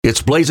It's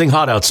blazing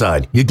hot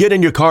outside. You get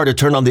in your car to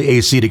turn on the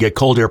AC to get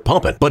cold air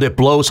pumping, but it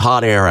blows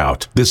hot air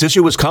out. This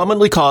issue is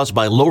commonly caused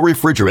by low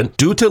refrigerant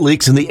due to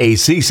leaks in the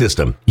AC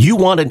system. You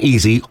want an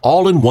easy,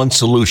 all-in-one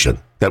solution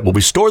that will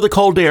restore the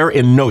cold air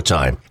in no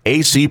time.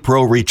 AC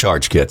Pro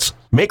Recharge Kits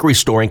make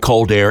restoring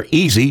cold air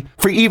easy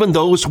for even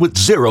those with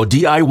zero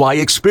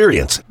DIY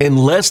experience in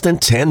less than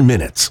 10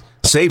 minutes.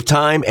 Save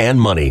time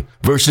and money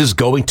versus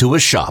going to a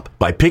shop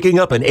by picking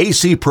up an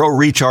AC Pro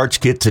Recharge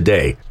Kit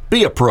today.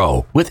 Be a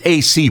pro with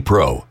AC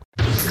Pro.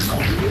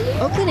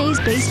 Oakland A's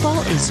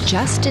baseball is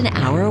just an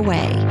hour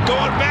away.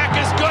 Going back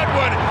is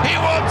Goodwin. He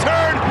will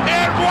turn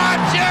and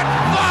watch it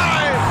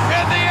fly.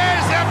 And the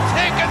A's have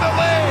taken the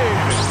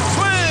lead.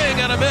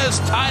 Swing and a miss.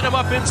 Tied him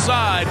up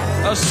inside.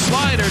 A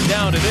slider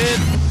down and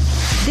in.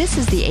 This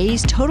is the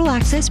A's Total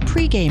Access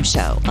pregame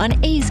show on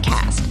A's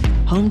Cast,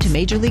 home to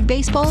Major League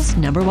Baseball's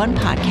 #1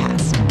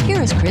 podcast.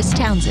 Here is Chris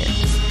Townsend.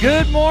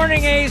 Good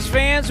morning, A's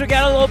fans. We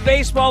got a little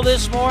baseball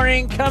this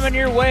morning coming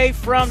your way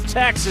from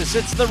Texas.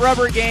 It's the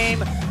rubber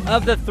game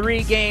of the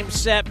 3-game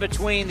set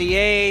between the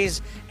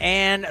A's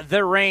and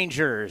the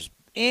Rangers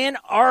in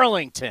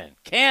Arlington.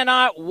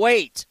 Cannot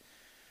wait.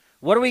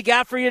 What do we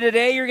got for you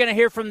today? You're going to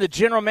hear from the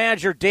general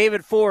manager,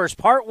 David Forst,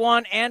 part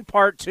 1 and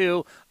part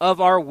 2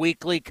 of our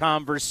weekly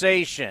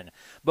conversation.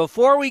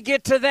 Before we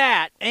get to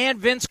that and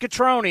Vince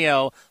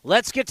Cotroneo,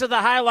 let's get to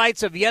the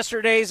highlights of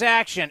yesterday's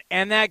action.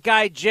 And that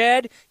guy,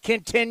 Jed,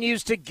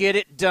 continues to get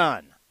it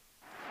done.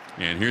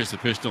 And here's the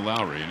pitch to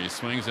Lowry, and he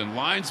swings and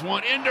lines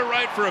one into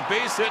right for a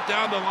base hit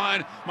down the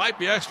line. Might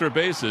be extra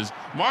bases.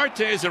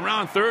 Marte's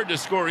around third to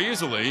score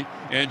easily,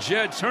 and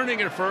Jed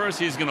turning at first.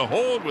 He's going to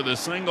hold with a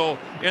single,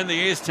 and the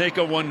A's take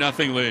a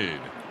 1-0 lead.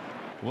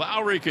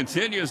 Lowry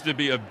continues to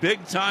be a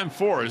big-time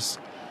force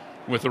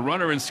with a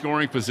runner in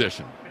scoring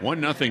position.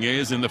 1-0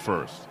 A's in the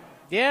first.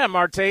 Yeah,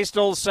 Marte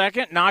stole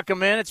second, knock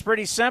him in. It's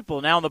pretty simple.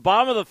 Now, in the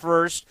bottom of the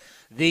first,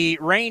 the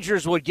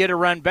Rangers would get a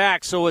run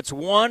back, so it's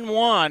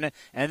 1-1.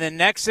 And then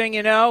next thing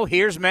you know,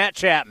 here's Matt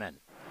Chapman.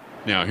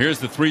 Now, here's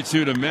the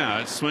 3-2 to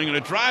Matt, swinging a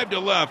drive to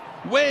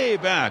left, way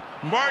back.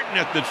 Martin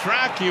at the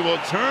track. He will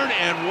turn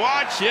and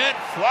watch it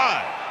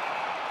fly.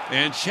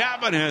 And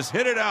Chapman has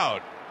hit it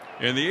out.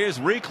 And the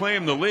A's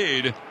reclaim the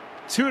lead.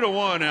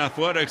 2-1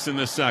 Athletics in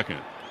the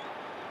second.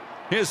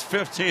 His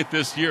 15th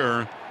this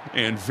year,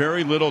 and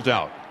very little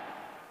doubt.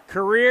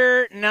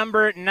 Career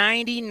number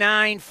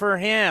 99 for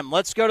him.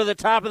 Let's go to the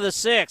top of the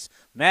sixth.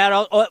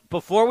 Matt,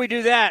 before we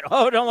do that,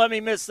 don't let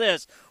me miss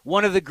this.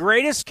 One of the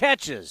greatest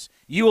catches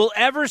you will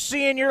ever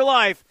see in your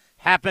life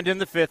happened in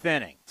the 5th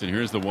inning. And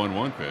here's the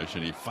 1-1 pitch,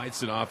 and he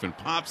fights it off and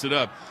pops it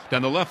up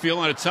down the left field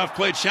on a tough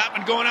play.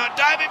 Chapman going out,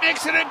 diving,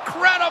 makes an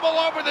incredible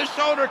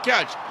over-the-shoulder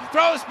catch.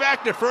 Throws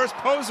back to first.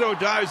 Pozo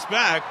dives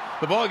back.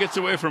 The ball gets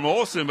away from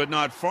Olsen, but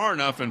not far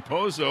enough, and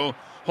Pozo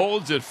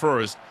holds it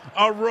first.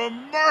 A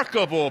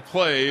remarkable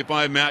play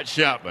by Matt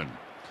Chapman.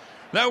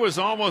 That was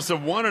almost a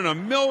 1 in a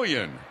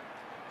million.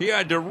 He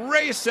had to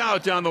race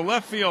out down the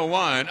left field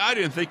line. I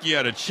didn't think he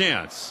had a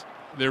chance.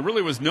 There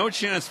really was no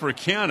chance for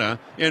Canna,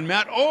 and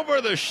Matt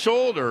over the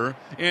shoulder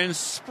and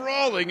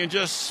sprawling and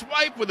just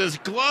swipe with his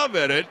glove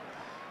at it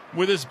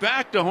with his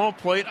back to home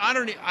plate.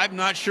 I'm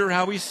not sure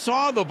how he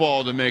saw the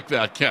ball to make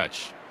that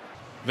catch.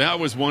 That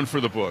was one for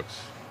the books.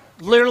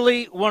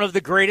 Literally one of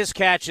the greatest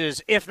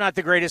catches, if not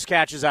the greatest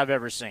catches I've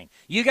ever seen.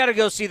 You got to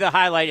go see the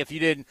highlight if you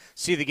didn't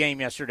see the game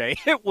yesterday.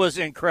 It was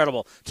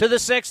incredible. To the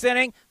 6th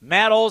inning,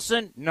 Matt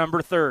Olson,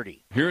 number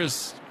 30.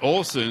 Here's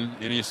Olson,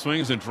 and he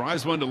swings and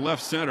drives one to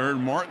left center.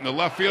 And Martin, the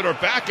left fielder,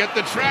 back at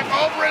the track,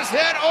 over his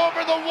head,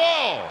 over the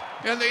wall.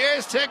 And the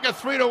A's take a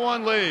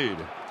 3-1 lead.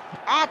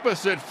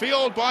 Opposite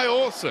field by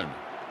Olson.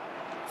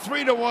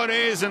 3-1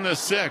 A's in the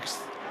 6th.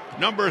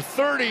 Number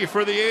 30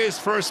 for the A's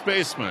first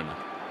baseman.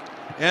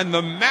 And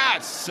the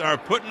Mats are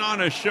putting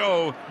on a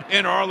show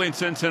in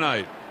Arlington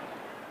tonight.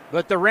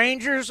 But the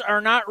Rangers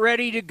are not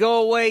ready to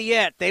go away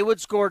yet. They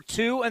would score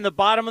 2 in the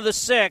bottom of the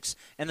 6th.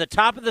 And the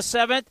top of the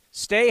 7th,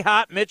 stay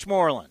hot, Mitch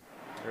Moreland.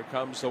 Here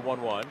comes the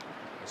 1-1.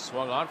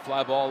 Swung on,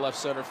 fly ball left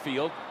center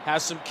field.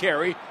 Has some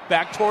carry,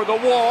 back toward the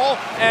wall,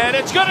 and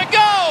it's going to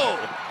go!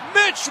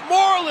 Mitch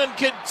Moreland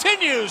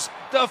continues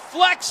to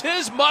flex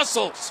his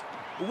muscles.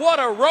 What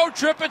a road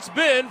trip it's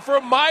been for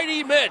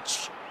mighty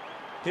Mitch.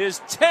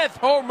 His 10th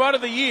home run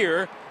of the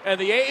year, and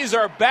the A's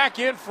are back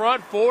in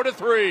front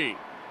 4-3.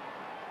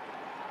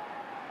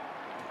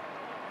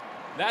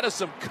 That is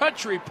some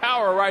country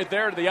power right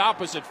there to the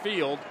opposite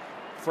field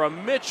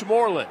from Mitch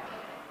Moreland.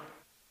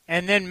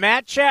 And then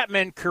Matt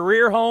Chapman,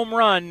 career home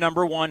run,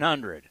 number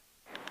 100.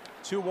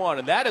 2-1,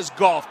 and that is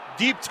golf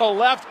deep to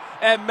left,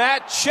 and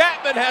Matt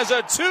Chapman has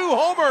a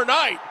 2-homer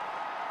night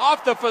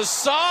off the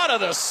facade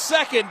of the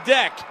second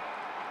deck.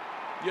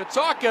 You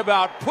talk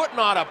about putting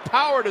on a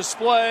power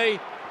display.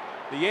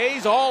 The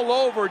A's all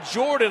over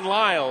Jordan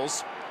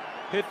Lyles.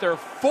 Hit their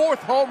 4th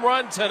home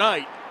run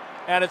tonight,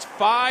 and it's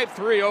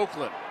 5-3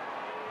 Oakland.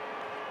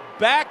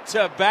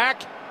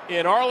 Back-to-back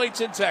in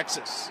Arlington,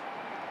 Texas.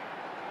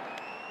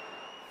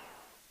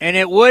 And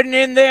it wouldn't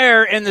end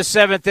there in the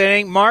 7th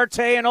inning. Marte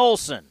and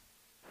Olson.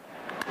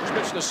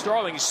 Pitch Pitch to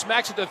Starling. He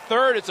smacks it to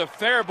third. It's a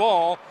fair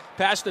ball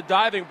past the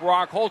diving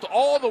Brock Holt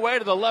all the way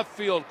to the left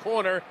field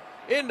corner.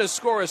 In to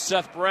score is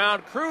Seth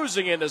Brown.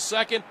 Cruising into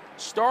second,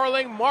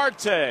 Starling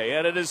Marte.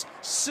 And it is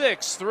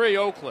 6-3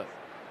 Oakland.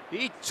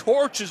 He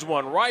torches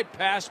one right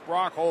past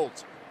Brock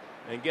Holt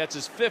and gets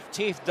his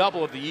 15th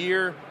double of the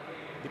year.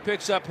 He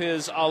picks up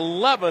his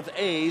 11th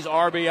A's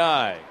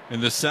RBI.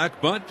 And the sac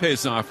bunt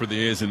pays off for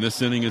the A's in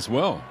this inning as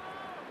well.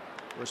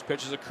 First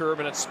pitch is a curve,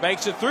 and it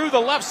spanks it through the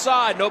left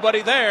side.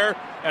 Nobody there.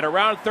 And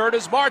around third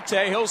is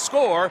Marte. He'll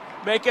score.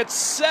 Make it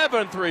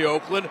 7-3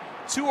 Oakland.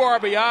 2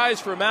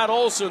 RBIs for Matt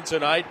Olson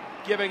tonight,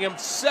 giving him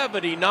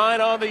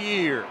 79 on the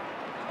year.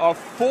 A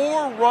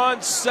 4-run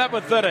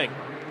 7th inning.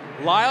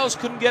 Lyles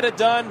couldn't get it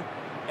done,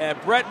 and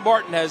Brett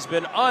Martin has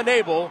been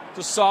unable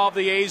to solve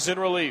the A's in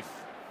relief.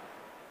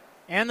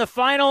 And the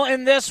final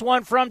in this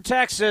one from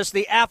Texas,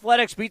 the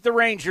Athletics beat the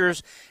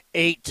Rangers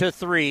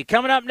 8-3.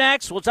 Coming up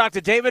next, we'll talk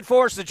to David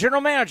Forst, the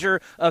general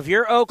manager of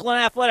your Oakland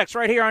Athletics,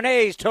 right here on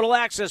A's Total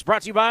Access,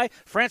 brought to you by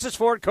Francis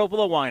Ford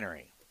Coppola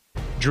Winery.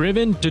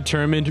 Driven,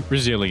 determined,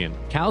 resilient.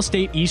 Cal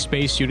State East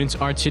Bay students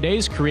are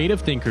today's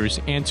creative thinkers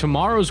and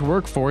tomorrow's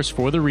workforce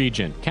for the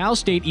region. Cal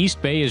State East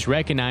Bay is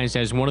recognized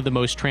as one of the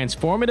most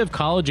transformative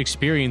college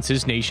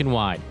experiences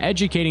nationwide,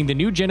 educating the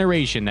new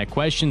generation that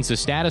questions the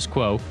status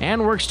quo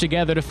and works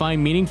together to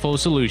find meaningful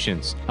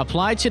solutions.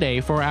 Apply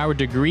today for our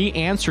degree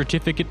and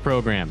certificate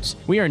programs.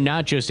 We are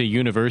not just a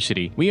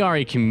university, we are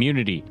a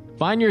community.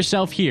 Find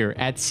yourself here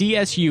at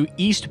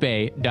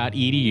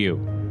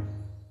csueastbay.edu.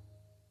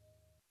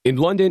 In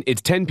London,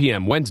 it's 10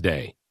 p.m.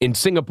 Wednesday. In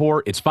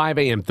Singapore, it's 5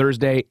 a.m.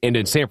 Thursday. And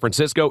in San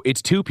Francisco,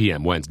 it's 2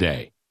 p.m.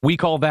 Wednesday. We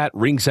call that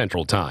Ring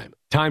Central Time.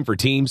 Time for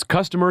teams,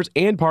 customers,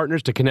 and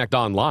partners to connect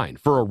online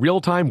for a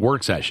real-time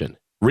work session.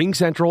 Ring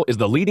Central is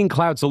the leading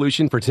cloud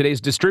solution for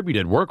today's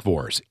distributed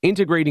workforce,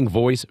 integrating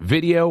voice,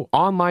 video,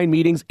 online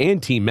meetings,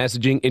 and team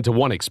messaging into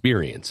one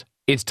experience.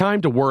 It's time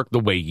to work the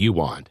way you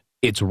want.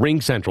 It's Ring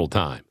Central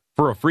Time.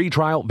 For a free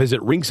trial, visit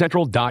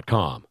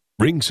ringcentral.com.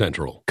 Ring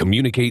Central.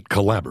 Communicate,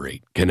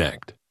 collaborate,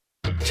 connect.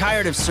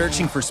 Tired of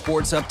searching for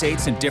sports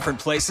updates in different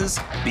places?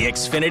 The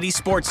Xfinity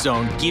Sports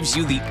Zone gives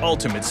you the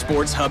ultimate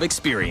sports hub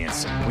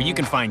experience, where you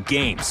can find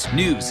games,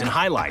 news, and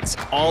highlights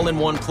all in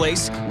one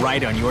place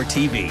right on your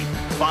TV.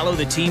 Follow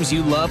the teams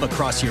you love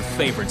across your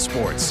favorite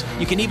sports.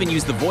 You can even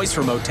use the voice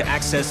remote to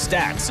access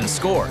stats and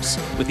scores.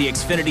 With the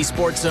Xfinity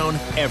Sports Zone,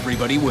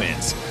 everybody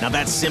wins. Now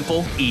that's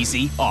simple,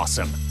 easy,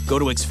 awesome. Go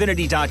to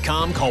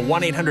Xfinity.com, call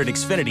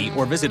 1-800-XFINITY,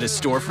 or visit a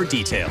store for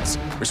details.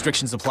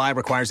 Restrictions apply.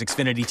 Requires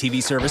Xfinity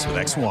TV service with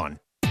X1.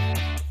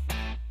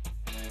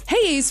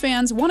 Hey A's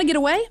fans, want to get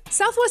away?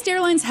 Southwest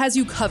Airlines has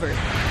you covered.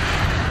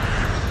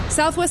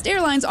 Southwest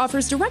Airlines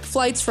offers direct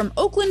flights from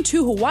Oakland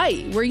to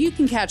Hawaii, where you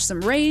can catch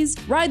some rays,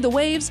 ride the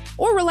waves,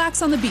 or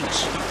relax on the beach.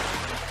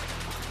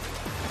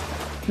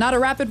 Not a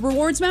Rapid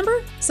Rewards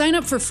member? Sign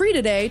up for free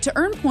today to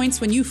earn points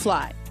when you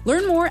fly.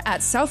 Learn more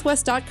at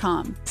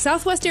southwest.com.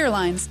 Southwest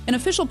Airlines, an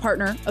official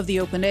partner of the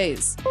Oakland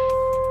A's.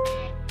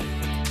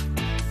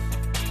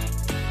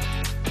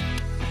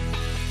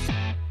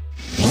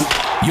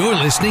 You're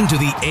listening to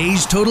the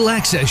A's Total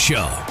Access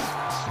Show.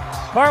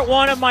 Part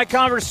one of my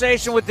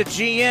conversation with the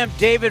GM,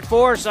 David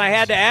Forst. I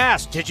had to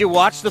ask, did you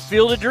watch the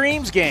Field of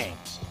Dreams game?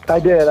 I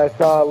did. I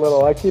saw a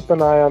little. I keep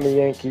an eye on the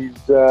Yankees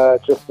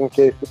just in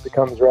case it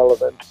becomes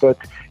relevant. But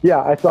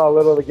yeah, I saw a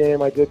little of the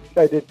game. I did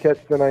catch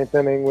the ninth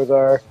inning with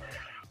our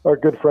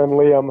good friend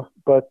Liam,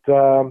 but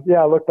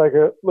yeah, it looked like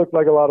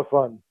a lot of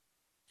fun.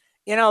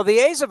 You know, the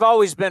A's have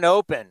always been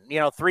open,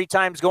 3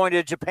 times going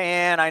to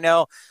Japan. I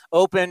know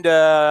opened,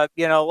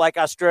 like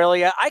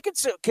Australia.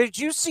 Could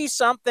you see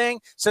something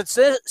since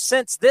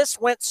this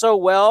went so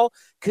well?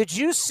 Could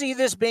you see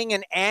this being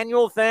an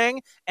annual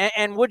thing?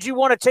 And would you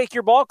want to take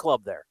your ball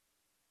club there?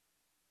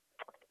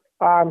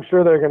 I'm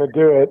sure they're going to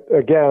do it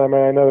again. I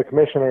mean, I know the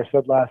commissioner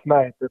said last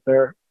night that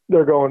they're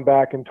going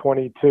back in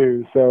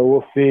 22. So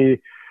we'll see.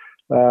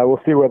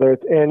 We'll see whether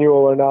it's annual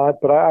or not.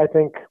 But I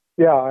think,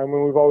 yeah, I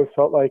mean, we've always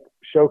felt like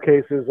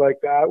showcases like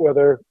that,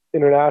 whether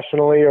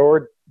internationally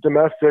or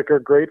domestic, are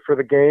great for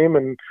the game,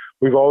 and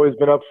we've always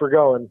been up for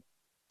going.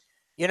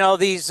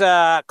 These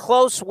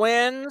close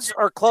wins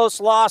or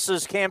close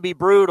losses can be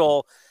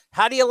brutal.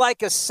 How do you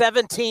like a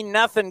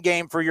 17-0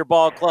 game for your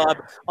ball club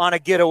on a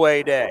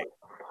getaway day?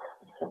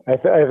 I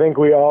think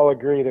we all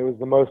agreed it was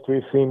the most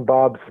we've seen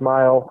Bob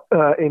smile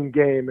in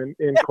game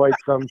in quite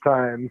some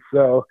time.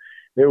 So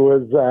it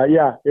was,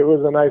 it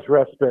was a nice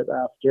respite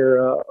after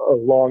a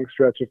long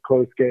stretch of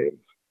close games.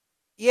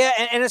 Yeah,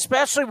 and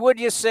especially, would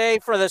you say,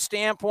 for the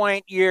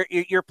standpoint,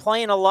 you're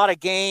playing a lot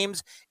of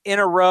games in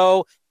a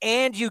row,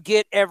 and you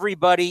get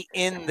everybody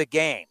in the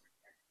game.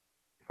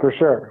 For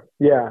sure.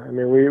 Yeah, I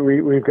mean,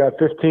 we've got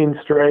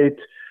 15 straight.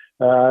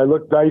 It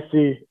looked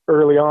dicey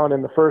early on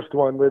in the first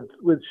one with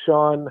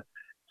Sean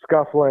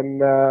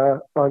scuffling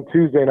on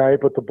Tuesday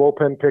night, but the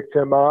bullpen picked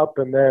him up,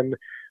 and then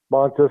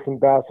Montes and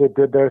Bassett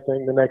did their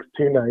thing the next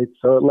 2 nights.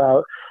 So it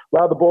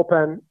allowed the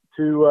bullpen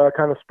to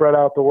kind of spread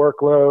out the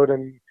workload,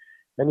 and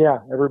yeah,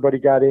 everybody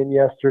got in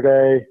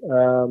yesterday.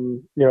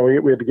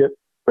 We had to get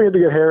we had to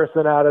get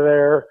Harrison out of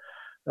there.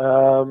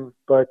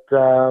 But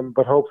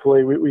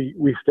hopefully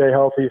we stay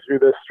healthy through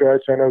this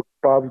stretch. I know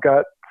Bob's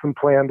got some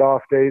planned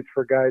off days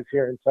for guys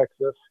here in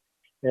Texas,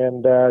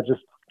 and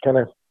just kind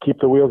of keep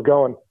the wheels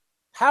going.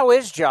 How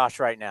is Josh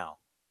right now?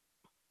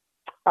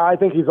 I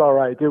think he's all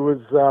right. It was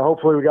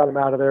hopefully we got him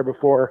out of there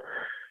before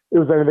it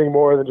was anything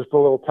more than just a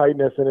little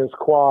tightness in his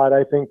quad.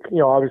 I think,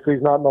 obviously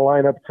he's not in the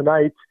lineup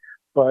tonight,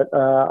 but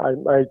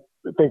I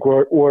think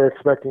we're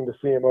expecting to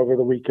see him over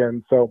the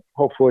weekend. So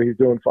hopefully he's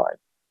doing fine.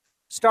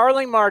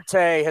 Starling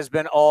Marte has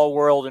been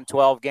all-world in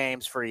 12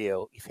 games for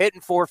you. You've hit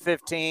in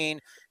 .415,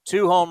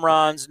 2 home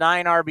runs,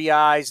 9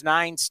 RBIs,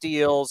 9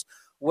 steals,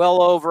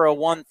 well over a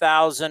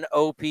 1,000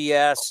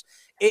 OPS.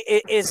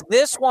 Is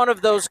this one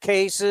of those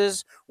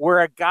cases where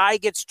a guy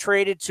gets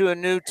traded to a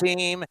new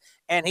team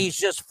and he's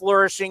just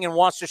flourishing and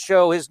wants to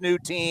show his new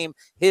team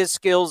his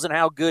skills and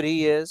how good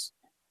he is?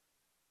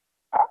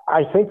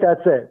 I think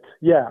that's it.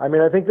 Yeah. I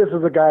mean, I think this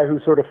is a guy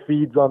who sort of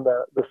feeds on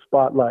the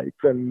spotlight,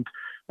 and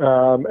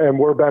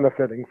we're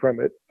benefiting from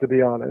it, to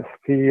be honest.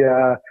 He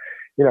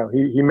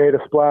made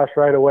a splash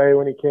right away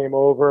when he came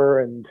over,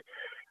 and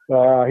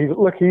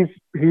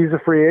he's a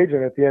free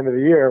agent at the end of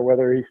the year.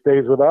 Whether he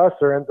stays with us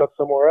or ends up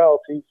somewhere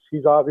else,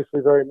 he's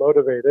obviously very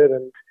motivated,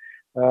 and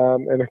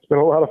it's been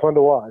a lot of fun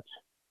to watch.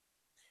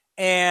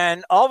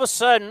 And all of a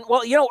sudden,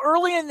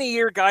 early in the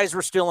year, guys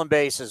were stealing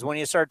bases when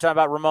you started talking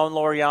about Ramon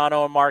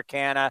Laureano and Mark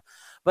Hanna.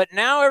 But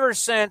now ever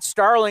since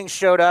Starling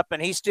showed up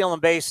and he's stealing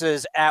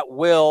bases at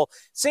will,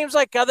 seems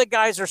like other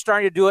guys are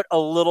starting to do it a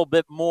little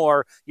bit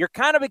more. You're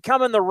kind of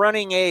becoming the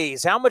running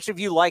A's. How much have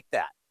you liked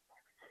that?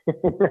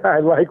 I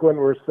like when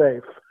we're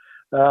safe.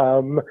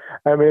 I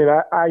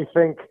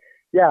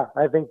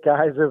think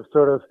guys have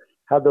sort of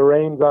had the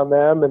reins on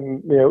them,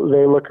 and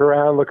they look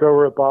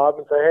over at Bob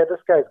and say, "Hey,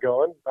 this guy's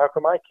going. How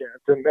come I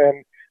can't?"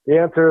 And the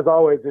answer is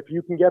always, if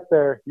you can get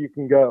there, you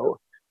can go.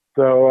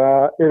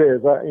 So it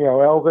is.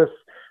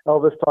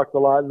 Elvis talked a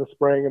lot in the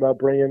spring about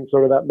bringing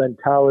sort of that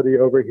mentality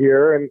over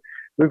here, and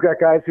we've got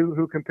guys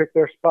who can pick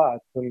their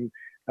spots, and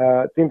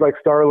it seems like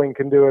Starling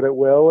can do it at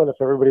will, and if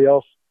everybody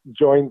else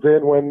joins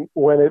in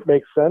when it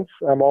makes sense,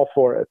 I'm all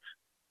for it.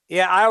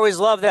 Yeah, I always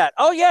love that.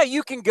 Oh yeah,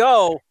 you can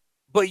go,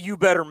 but you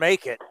better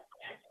make it.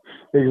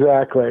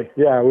 Exactly.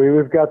 Yeah,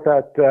 we've got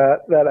that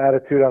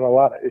attitude on a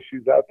lot of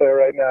issues out there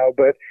right now.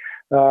 But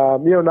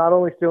not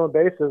only stealing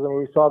bases, and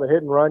we saw the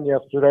hit and run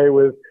yesterday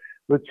with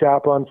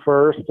Chap on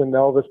first and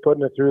Elvis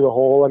putting it through the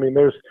hole. I mean,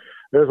 there's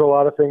a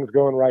lot of things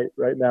going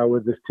right now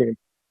with this team.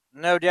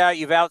 No doubt,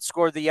 you've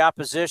outscored the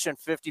opposition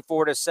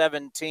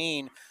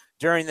 54-17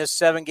 during this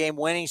 7-game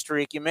winning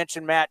streak. You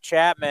mentioned Matt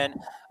Chapman.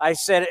 I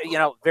said,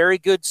 very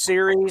good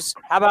series.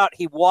 How about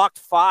he walked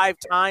 5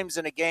 times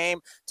in a game,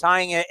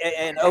 tying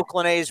an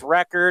Oakland A's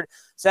record?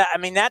 So,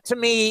 that to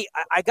me,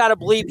 I got to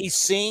believe he's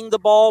seeing the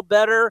ball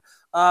better.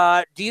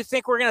 Do you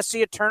think we're going to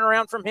see a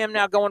turnaround from him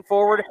now going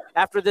forward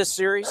after this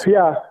series?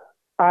 Yeah,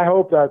 I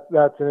hope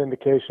that's an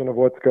indication of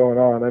what's going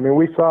on. I mean,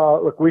 we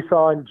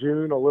saw in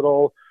June a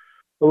little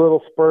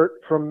spurt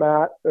from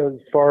Matt as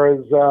far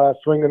as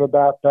swinging the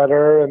bat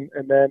better, and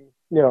then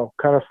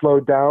kind of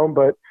slowed down.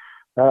 But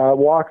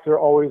walks are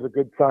always a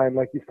good sign,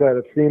 like you said,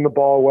 of seeing the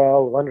ball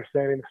well, of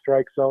understanding the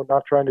strike zone,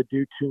 not trying to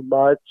do too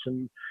much,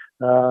 and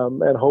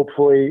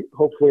hopefully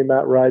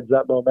Matt rides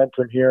that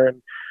momentum here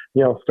and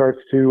starts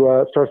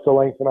to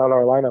lengthen out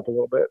our lineup a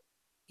little bit.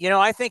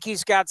 I think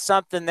he's got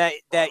something that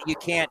you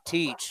can't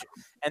teach,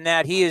 and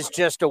that he is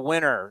just a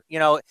winner.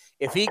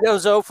 If he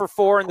goes 0 for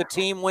 4 and the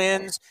team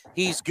wins,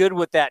 he's good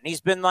with that. And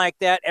he's been like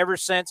that ever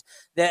since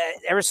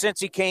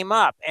he came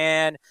up.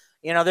 And,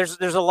 there's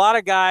a lot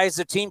of guys,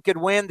 the team could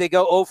win, they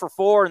go 0 for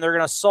 4 and they're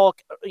going to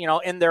sulk,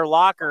 in their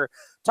locker.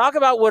 Talk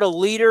about what a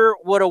leader,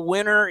 what a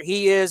winner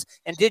he is.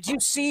 And did you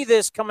see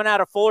this coming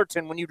out of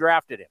Fullerton when you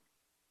drafted him?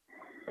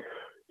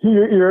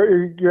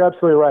 You're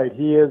absolutely right.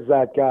 He is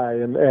that guy,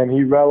 and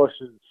he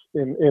relishes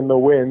in the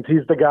wins.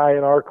 He's the guy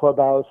in our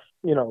clubhouse,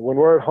 when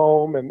we're at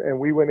home and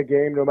we win a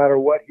game, no matter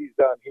what he's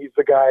done, he's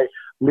the guy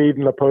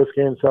leading the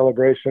post-game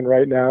celebration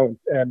right now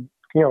and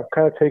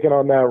kind of taking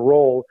on that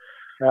role.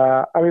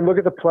 Look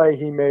at the play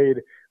he made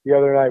the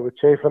other night with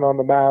Chafin on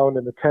the mound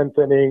in the 10th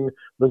inning.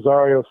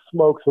 Rosario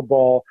smokes the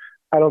ball.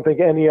 I don't think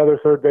any other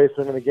third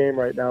baseman in the game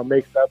right now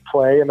makes that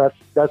play, and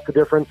that's the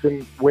difference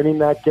in winning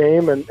that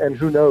game, and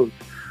who knows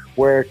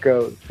where it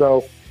goes.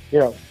 So,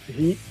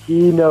 he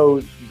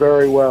knows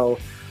very well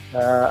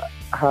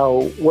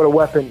what a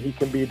weapon he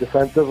can be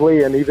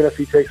defensively, and even if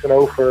he takes an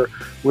 0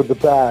 with the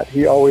bat,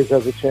 he always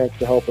has a chance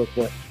to help us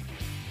win.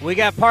 We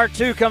got part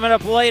 2 coming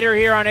up later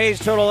here on A's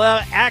Total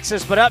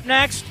Access, but up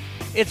next,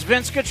 it's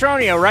Vince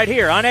Cotroneo right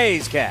here on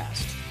A's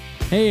Cast.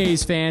 Hey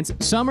A's fans,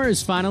 summer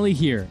is finally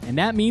here, and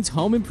that means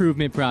home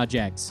improvement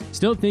projects.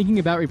 Still thinking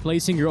about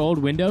replacing your old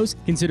windows?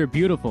 Consider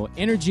beautiful,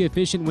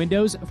 energy-efficient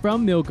windows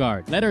from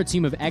Milgard. Let our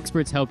team of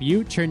experts help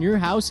you turn your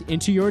house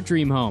into your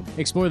dream home.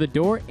 Explore the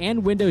door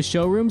and window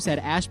showrooms at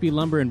Ashby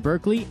Lumber in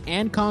Berkeley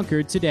and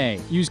Concord today.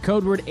 Use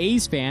code word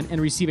A's Fan and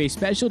receive a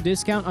special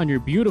discount on your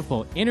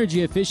beautiful,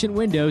 energy-efficient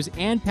windows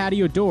and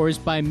patio doors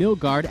by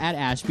Milgard at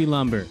Ashby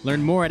Lumber.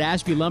 Learn more at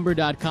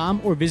ashbylumber.com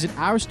or visit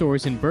our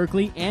stores in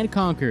Berkeley and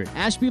Concord.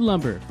 Ashby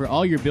Lumber, for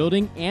all your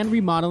building and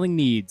remodeling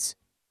needs.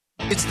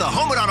 It's the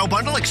Home and Auto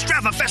Bundle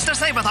Extrava Festa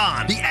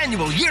Save-a-thon, the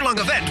annual year-long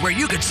event where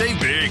you could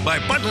save big by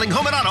bundling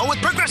Home and Auto with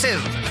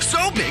Progressive.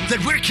 So big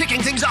that we're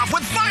kicking things off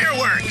with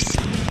fireworks,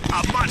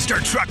 a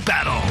monster truck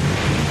battle,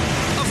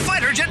 a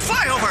fighter jet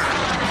flyover,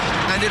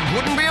 and it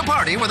wouldn't be a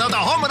party without the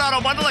Home and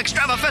Auto Bundle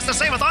Extrava Festa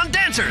Save-a-thon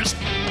dancers.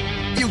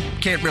 You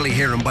can't really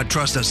hear them, but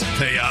trust us,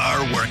 they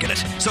are working it.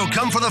 So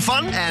come for the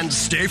fun and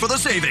stay for the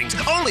savings.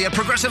 Only at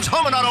Progressive's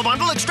Home and Auto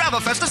Bundle Extrava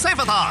Festa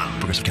Save-a-thon.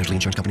 Progressive Casualty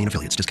Insurance Company and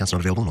Affiliates. Discounts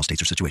not available in all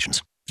states or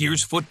situations.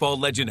 Here's football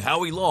legend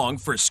Howie Long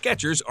for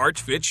Skechers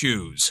Arch Fit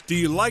shoes. Do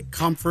you like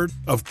comfort?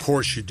 Of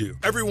course you do.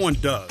 Everyone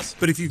does.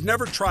 But if you've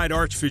never tried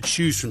Arch Fit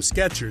shoes from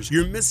Skechers,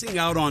 you're missing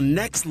out on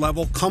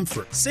next-level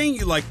comfort. Saying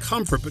you like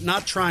comfort but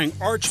not trying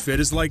Arch Fit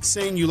is like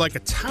saying you like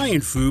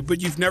Italian food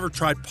but you've never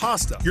tried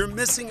pasta. You're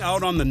missing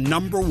out on the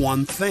number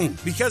one thing.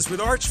 Because with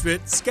Arch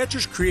Fit,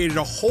 Skechers created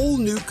a whole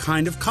new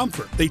kind of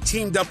comfort. They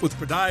teamed up with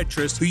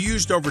podiatrists who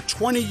used over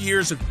 20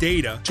 years of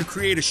data to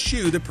create a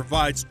shoe that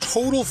provides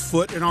total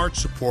foot and arch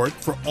support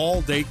for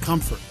all-day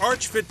comfort.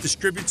 Arch Fit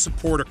distributes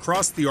support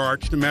across the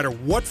arch no matter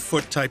what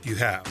foot type you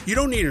have. You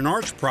don't need an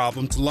arch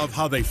problem to love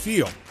how they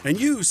feel. And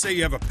you say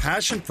you have a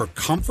passion for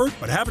comfort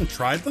but haven't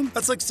tried them?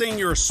 That's like saying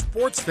you're a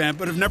sports fan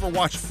but have never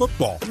watched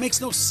football. It makes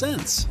no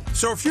sense.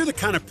 So if you're the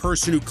kind of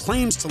person who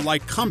claims to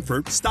like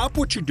comfort, stop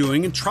what you're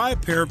doing and try a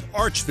pair of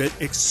Arch Fit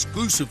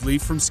exclusively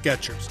from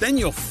Skechers. Then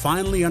you'll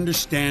finally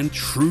understand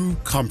true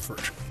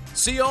comfort.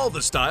 See all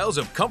the styles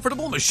of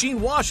comfortable,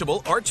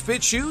 machine-washable Arch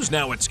Fit shoes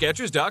now at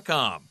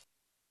Skechers.com.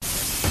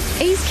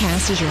 A's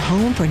Cast is your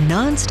home for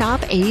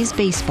non-stop A's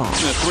baseball.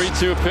 The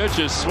 3-2 pitch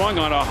is swung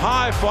on a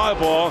high fly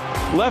ball.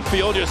 Left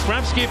field,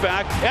 Yastrzemski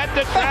back at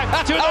the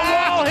track to the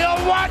wall.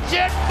 He'll watch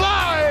it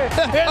fly.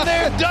 And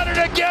they've done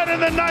it again in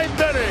the ninth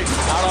inning.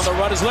 Out on the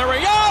run is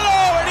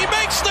Liriano, and he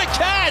makes the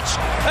catch.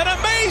 An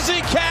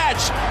amazing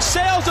catch.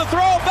 Sails the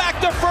throw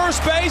back to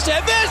first base,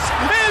 and this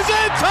is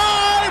in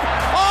time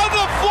on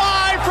the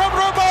fly from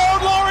Ramon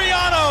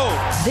Liriano.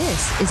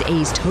 This is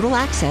A's Total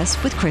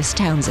Access with Chris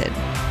Townsend.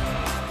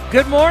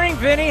 Good morning,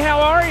 Vinny.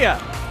 How are you?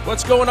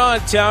 What's going on,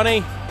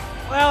 Townie?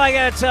 Well, I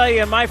got to tell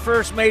you, my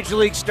first Major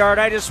League start,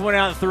 I just went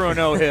out and threw a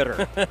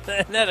no-hitter.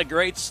 Isn't that a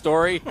great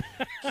story?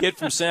 Kid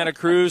from Santa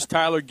Cruz,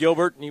 Tyler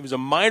Gilbert, and he was a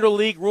minor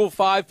league Rule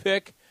 5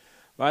 pick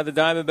by the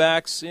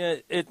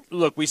Diamondbacks.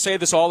 Look, we say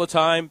this all the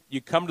time.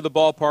 You come to the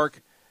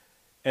ballpark,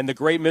 and the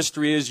great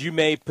mystery is you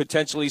may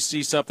potentially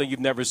see something you've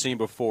never seen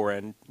before.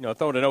 And,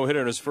 throwing a no-hitter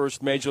in his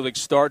first Major League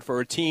start for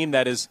a team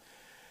that is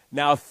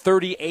now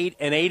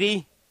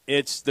 38-80,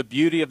 it's the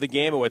beauty of the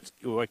game and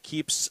what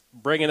keeps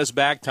bringing us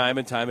back time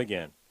and time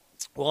again.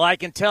 Well, I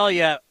can tell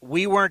you,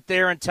 we weren't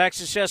there in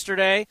Texas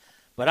yesterday,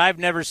 but I've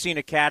never seen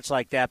a catch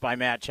like that by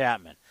Matt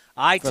Chapman.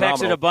 I Phenomenal.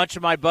 texted a bunch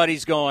of my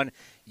buddies going,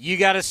 you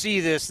got to see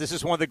this. This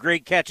is one of the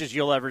great catches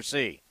you'll ever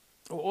see.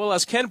 Well,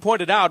 as Ken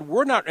pointed out,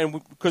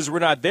 because we're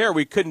not there,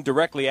 we couldn't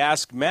directly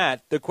ask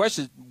Matt. The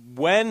question is,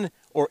 when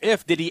or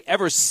if did he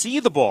ever see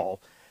the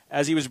ball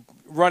as he was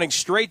running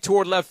straight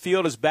toward left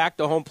field, his back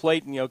to home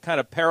plate, and kind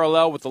of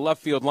parallel with the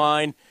left field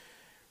line,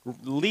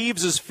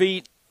 leaves his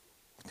feet,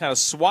 kind of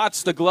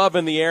swats the glove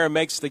in the air and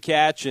makes the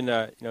catch.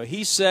 And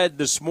he said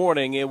this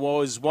morning it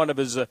was one of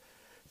his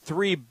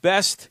 3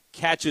 best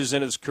catches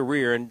in his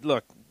career. And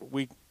look,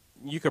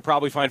 you could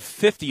probably find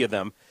 50 of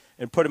them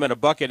and put them in a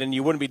bucket, and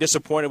you wouldn't be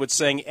disappointed with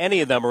saying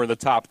any of them are in the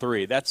top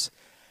 3. That's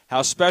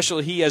how special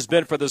he has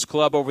been for this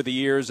club over the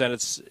years, and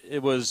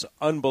it was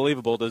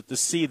unbelievable to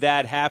see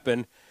that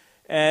happen.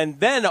 And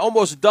then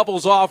almost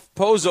doubles off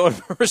Pozo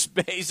at first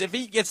base. If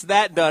he gets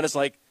that done, it's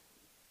like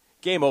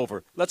game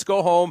over. Let's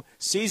go home.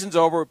 Season's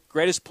over.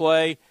 Greatest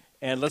play,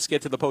 and let's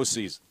get to the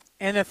postseason.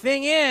 And the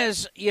thing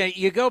is,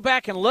 you go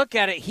back and look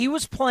at it, he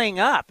was playing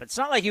up. It's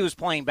not like he was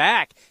playing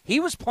back.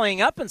 He was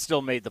playing up and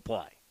still made the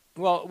play.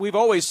 Well, we've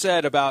always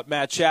said about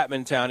Matt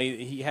Chapman,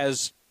 Townie, he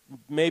has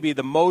maybe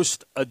the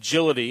most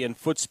agility and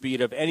foot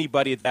speed of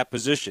anybody at that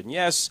position.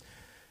 Yes,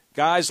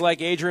 guys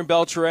like Adrian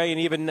Beltre and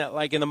even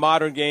like in the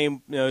modern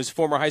game, his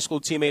former high school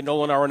teammate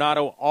Nolan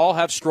Arenado all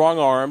have strong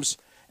arms,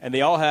 and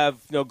they all have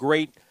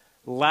great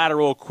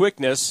lateral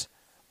quickness.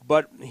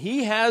 But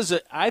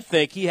I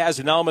think he has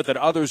an element that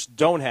others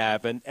don't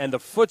have, and the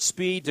foot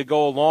speed to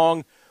go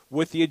along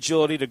with the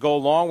agility, to go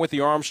along with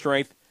the arm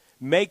strength,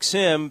 makes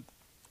him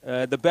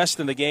the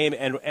best in the game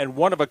and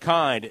one of a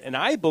kind. And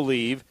I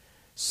believe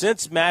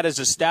since Matt has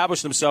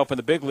established himself in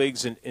the big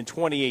leagues in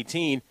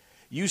 2018,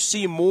 you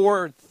see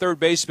more third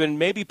basemen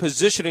maybe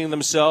positioning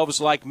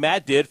themselves like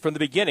Matt did from the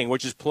beginning,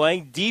 which is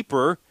playing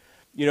deeper,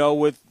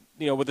 with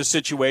with the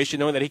situation,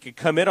 knowing that he could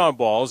come in on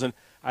balls. And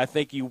I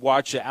think you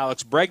watch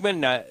Alex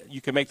Bregman,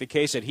 you can make the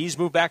case that he's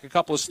moved back a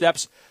couple of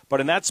steps.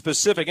 But in that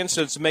specific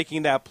instance,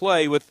 making that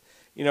play with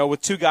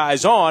two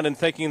guys on and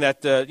thinking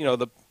that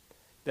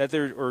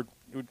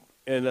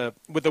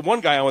with the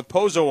one guy on with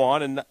Pozo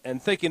on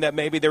and thinking that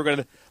maybe they were going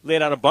to lay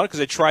down a bunt because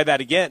they tried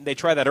that again. They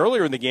tried that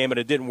earlier in the game and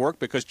it didn't work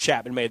because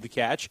Chapman made the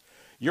catch.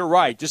 You're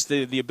right. Just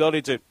the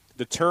ability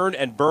to turn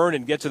and burn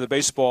and get to the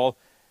baseball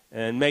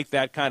and make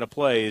that kind of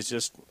play is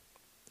just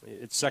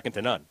it's second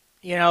to none.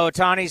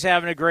 Ohtani's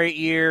having a great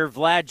year.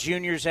 Vlad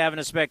Jr.'s having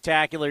a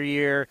spectacular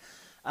year.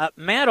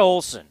 Matt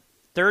Olson,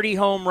 30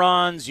 home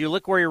runs. You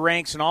look where he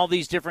ranks in all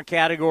these different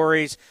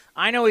categories.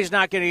 I know he's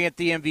not going to get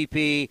the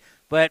MVP,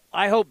 but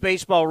I hope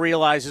baseball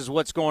realizes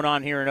what's going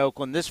on here in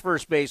Oakland. This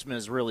first baseman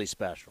is really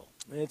special.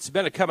 It's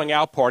been a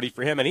coming-out party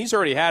for him, and he's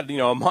already had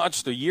a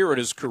monster year in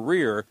his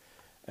career.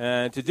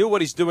 To do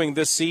what he's doing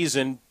this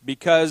season,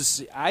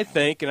 because I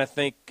think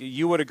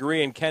you would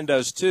agree and Ken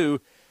does too,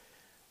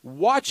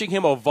 watching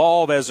him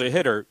evolve as a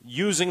hitter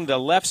using the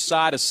left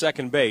side of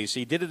second base.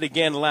 He did it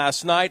again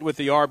last night with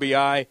the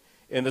RBI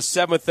in the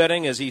 7th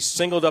inning as he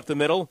singled up the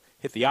middle,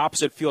 hit the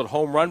opposite field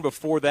home run.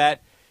 Before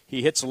that,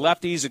 he hits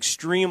lefties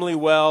extremely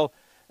well.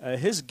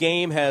 His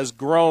game has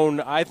grown,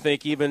 I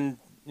think, even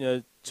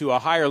to a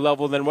higher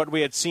level than what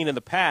we had seen in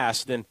the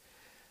past. And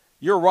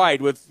you're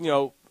right, with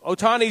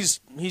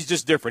Ohtani's, he's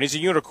just different. He's a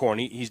unicorn.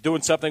 He's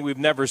doing something we've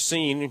never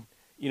seen,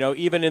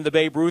 even in the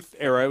Babe Ruth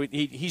era.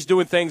 He's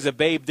doing things that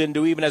Babe didn't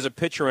do even as a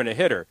pitcher and a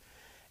hitter.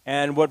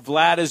 And what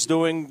Vlad is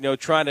doing,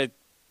 trying to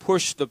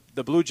push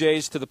the Blue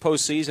Jays to the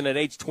postseason at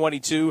age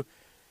 22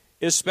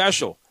 is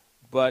special.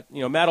 But,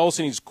 Matt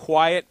Olson, he's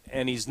quiet,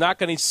 and he's not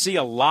going to see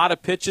a lot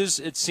of pitches,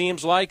 it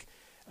seems like.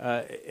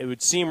 It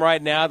would seem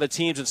right now the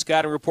teams and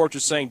scouting reports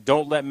are saying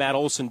don't let Matt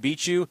Olson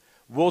beat you.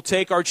 We'll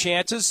take our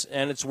chances,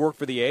 and it's worked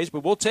for the A's,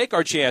 but we'll take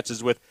our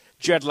chances with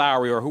Jed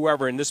Lowry or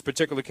whoever in this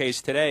particular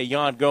case today,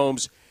 Yan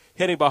Gomes,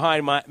 hitting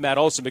behind Matt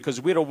Olson because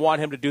we don't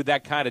want him to do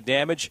that kind of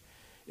damage.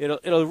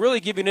 It'll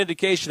really give you an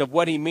indication of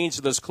what he means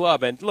to this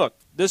club. And, look,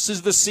 this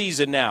is the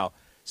season now.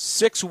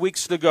 6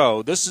 weeks to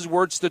go. This is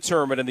where it's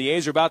determined, and the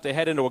A's are about to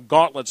head into a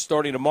gauntlet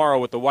starting tomorrow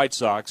with the White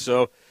Sox.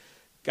 So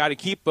got to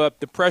keep the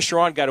pressure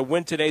on, got to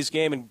win today's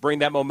game and bring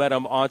that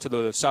momentum onto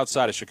the south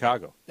side of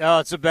Chicago. Oh,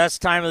 it's the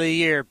best time of the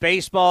year.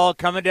 Baseball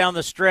coming down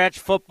the stretch,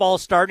 football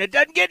starting. It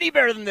doesn't get any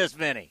better than this,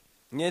 Vinny.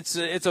 It's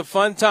a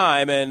fun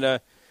time, and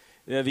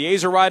the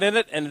A's are right in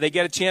it, and they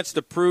get a chance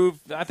to prove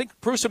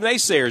some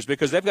naysayers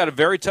because they've got a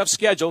very tough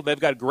schedule. They've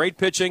got great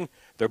pitching.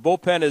 Their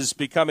bullpen is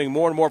becoming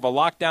more and more of a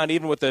lockdown,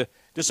 even with the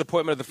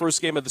disappointment of the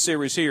first game of the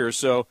series here.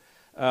 So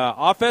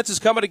offense is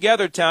coming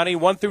together, Townie.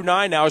 1 through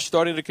 9 now is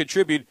starting to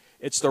contribute.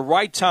 It's the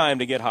right time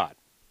to get hot.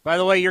 By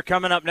the way, you're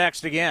coming up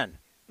next again.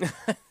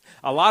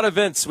 A lot of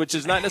Vince, which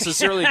is not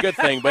necessarily a good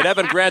thing, but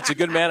Evan Grant's a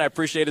good man. I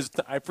appreciate his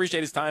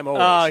time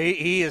always. Oh,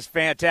 he is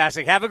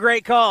fantastic. Have a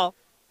great call.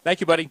 Thank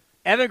you, buddy.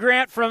 Evan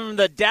Grant from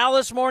the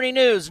Dallas Morning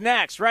News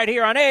next, right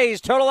here on A's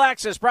Total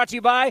Access, brought to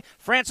you by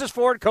Francis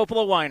Ford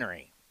Coppola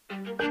Winery.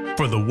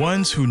 For the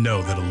ones who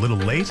know that a little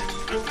late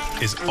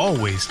is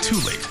always too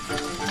late,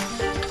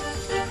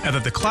 and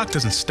that the clock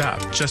doesn't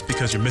stop just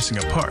because you're missing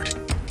a part,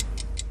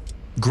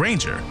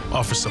 Grainger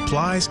offers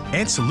supplies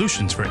and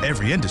solutions for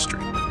every industry.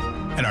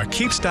 And our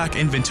Keep Stock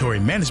inventory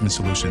management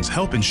solutions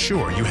help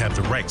ensure you have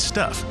the right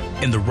stuff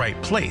in the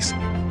right place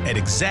at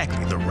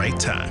exactly the right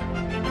time.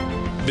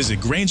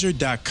 Visit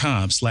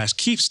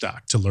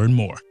Grainger.com/keepstock to learn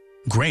more.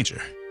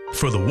 Grainger,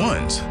 for the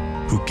ones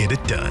who get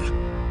it done.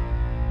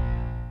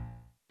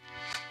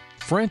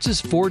 Francis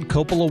Ford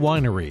Coppola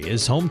Winery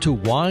is home to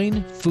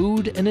wine,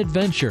 food, and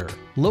adventure.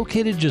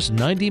 Located just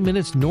 90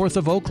 minutes north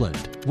of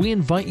Oakland, we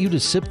invite you to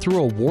sip through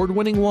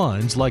award-winning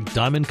wines like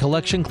Diamond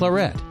Collection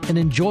Claret and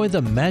enjoy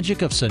the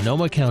magic of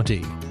Sonoma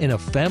County in a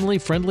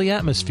family-friendly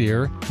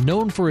atmosphere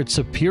known for its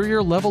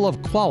superior level of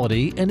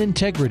quality and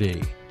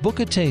integrity. Book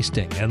a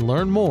tasting and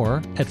learn more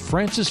at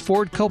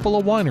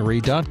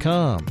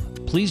francisfordcoppolawinery.com.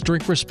 Please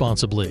drink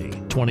responsibly.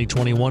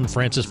 2021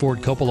 Francis Ford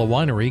Coppola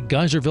Winery,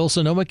 Geyserville,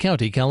 Sonoma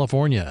County,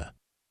 California.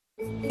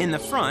 In the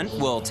front,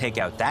 we'll take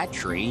out that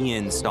tree,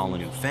 install a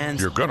new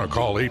fence. You're gonna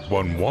call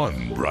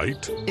 811,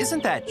 right?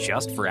 Isn't that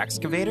just for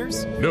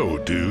excavators? No,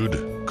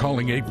 dude.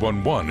 Calling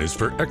 811 is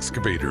for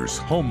excavators,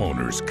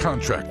 homeowners,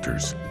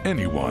 contractors,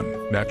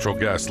 anyone. Natural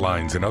gas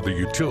lines and other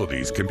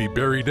utilities can be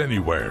buried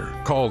anywhere.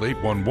 Call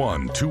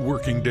 811 2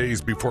 working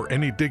days before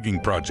any digging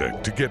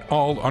project to get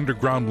all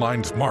underground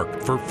lines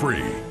marked for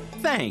free.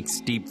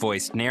 Thanks,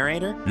 deep-voiced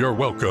narrator. You're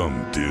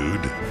welcome,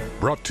 dude.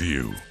 Brought to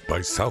you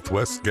by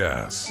Southwest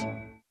Gas.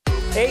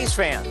 A's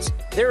fans,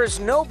 there is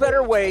no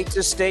better way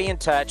to stay in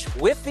touch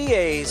with the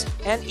A's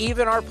and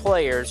even our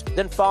players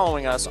than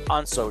following us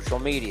on social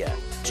media.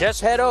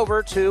 Just head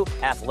over to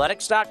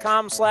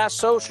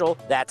athletics.com/social.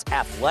 That's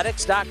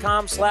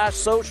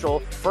athletics.com/social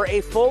for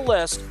a full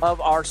list of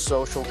our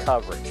social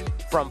coverage,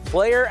 from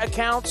player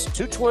accounts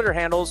to Twitter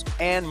handles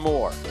and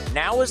more.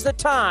 Now is the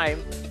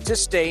time to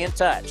stay in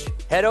touch.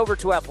 Head over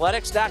to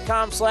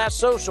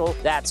athletics.com/social.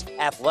 That's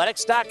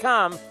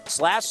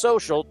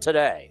athletics.com/social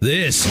today.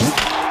 This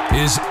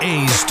is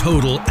A's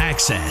Total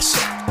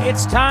Access.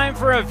 It's time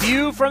for a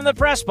view from the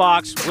press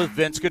box with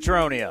Vince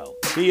Cotroneo.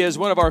 He is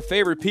one of our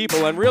favorite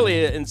people, and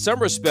really, in some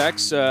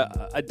respects,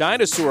 a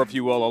dinosaur, if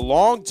you will, a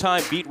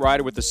long-time beat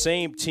writer with the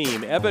same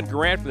team. Evan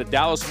Grant from the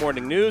Dallas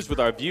Morning News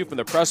with our view from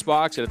the press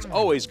box, and it's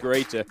always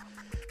great to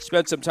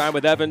spend some time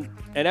with Evan.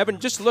 And Evan,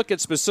 just look at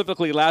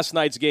specifically last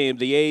night's game,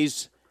 the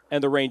A's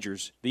and the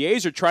Rangers. The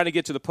A's are trying to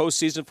get to the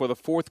postseason for the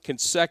fourth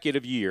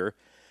consecutive year,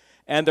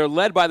 and they're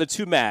led by the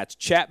two Mats,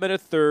 Chapman at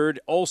third,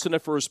 Olsen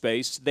at first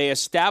base. They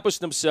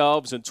established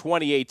themselves in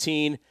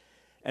 2018,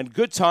 and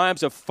good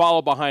times have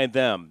followed behind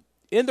them.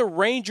 In the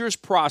Rangers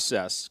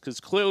process, because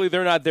clearly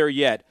they're not there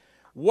yet,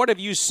 what have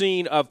you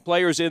seen of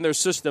players in their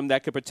system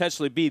that could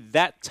potentially be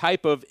that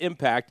type of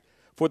impact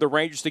for the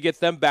Rangers to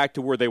get them back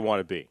to where they want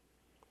to be?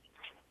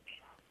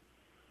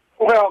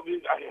 Well,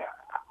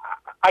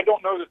 I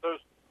don't know that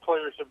those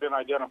players have been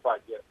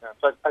identified yet,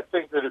 Vince. I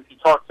think that if you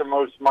talk to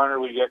most minor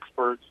league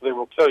experts, they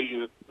will tell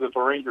you that the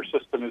Ranger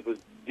system is as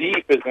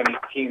deep as any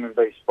team in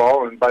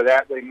baseball, and by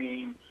that they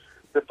mean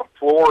that the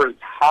floor is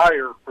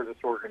higher for this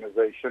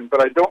organization.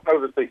 But I don't know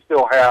that they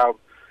still have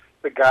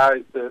the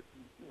guys that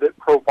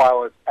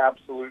profile as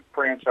absolute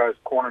franchise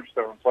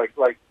cornerstones,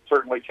 like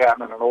certainly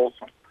Chapman and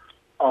Olsen.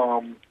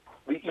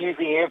 The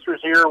easy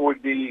answers here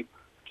would be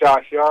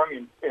Josh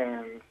Young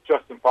and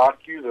Justin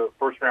Foscue, the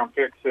first-round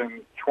picks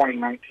in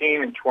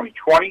 2019 and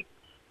 2020.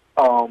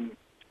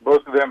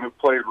 Both of them have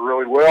played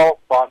really well.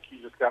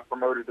 Foscue just got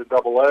promoted to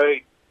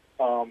Double-A.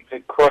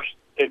 Had crushed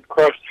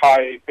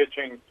high A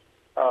pitching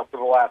for the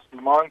last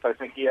month. I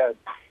think he had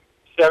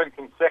 7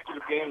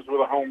 consecutive games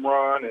with a home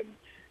run and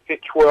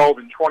hit 12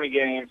 in 20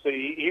 games. So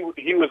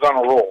he was on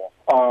a roll.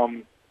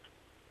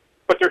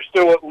 But they're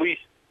still at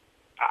least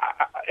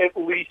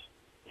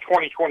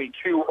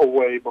 2022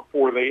 away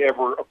before they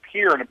ever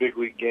appear in a big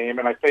league game,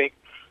 and I think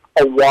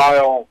a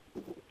while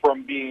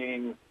from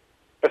being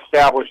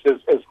established as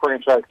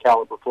franchise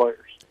caliber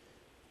players.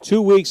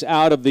 2 weeks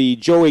out of the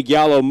Joey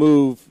Gallo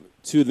move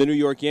to the New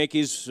York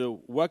Yankees,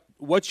 so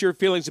what's your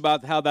feelings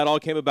about how that all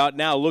came about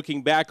now,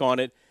 looking back on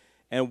it,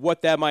 and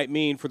what that might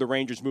mean for the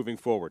Rangers moving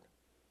forward?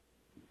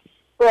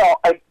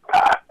 Well,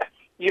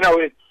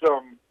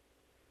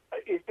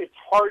 it's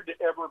hard to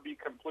ever be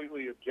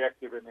completely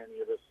objective in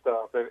any of this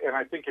stuff. And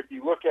I think if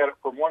you look at it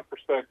from one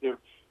perspective,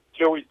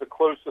 Joey's the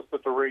closest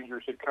that the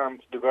Rangers had come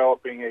to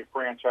developing a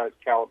franchise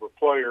caliber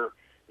player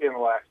in the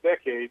last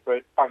decade.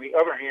 But on the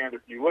other hand,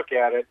 if you look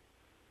at it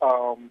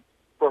from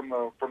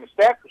the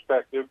stat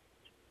perspective,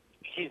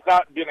 he's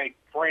not been a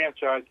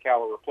franchise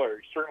caliber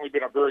player. He's certainly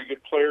been a very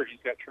good player.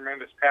 He's got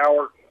tremendous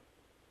power.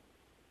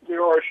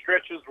 There are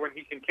stretches when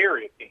he can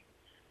carry a team.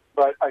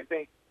 But I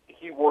think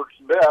he works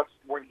best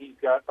when he's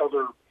got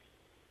other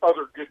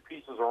good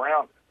pieces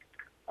around him.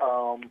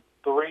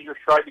 The Rangers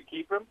tried to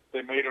keep him.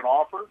 They made an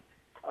offer.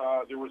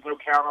 There was no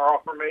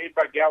counteroffer made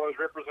by Gallo's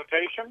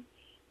representation,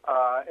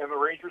 and the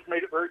Rangers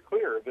made it very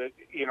clear that,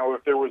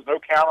 if there was no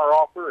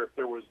counteroffer, if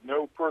there was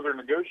no further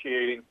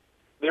negotiating,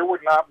 there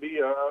would not be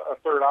a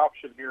third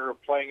option here of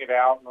playing it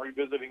out and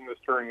revisiting this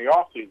during the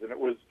offseason. It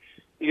was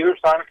either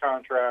sign a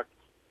contract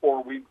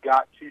or we've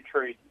got to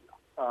trade you.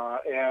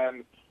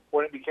 And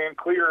when it became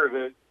clear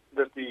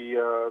that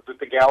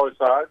the Gallo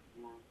side,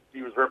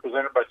 he was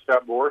represented by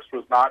Scott Boras,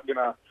 was not going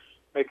to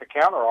make a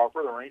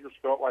counteroffer, the Rangers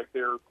felt like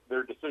their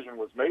decision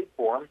was made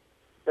for him,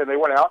 and they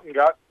went out and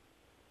got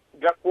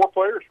 4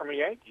 players from the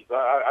Yankees.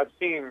 I've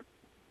seen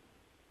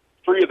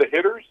 3 of the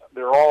hitters.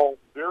 They're all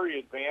very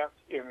advanced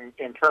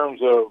in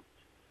terms of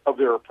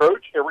their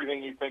approach.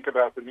 Everything you think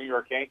about the New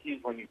York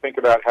Yankees, when you think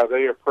about how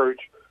they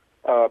approach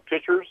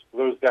pitchers,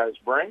 those guys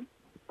bring.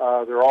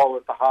 They're all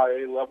at the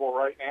high A level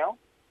right now.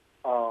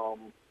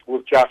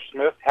 With Josh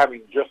Smith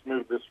having just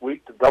moved this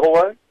week to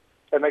Double-A,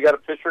 and they got a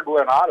pitcher,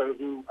 Glenn Otto,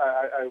 who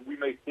we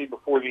may see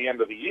before the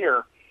end of the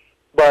year.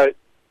 But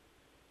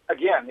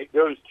again, it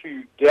goes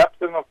to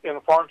depth in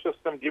the farm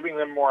system, giving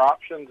them more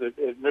options at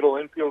middle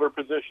infielder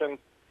positions.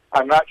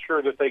 I'm not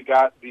sure that they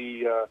got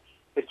they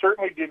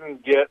certainly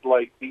didn't get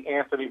like the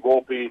Anthony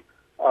Volpe,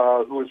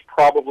 who is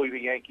probably the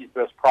Yankees'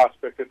 best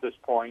prospect at this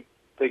point.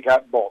 They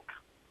got bulk.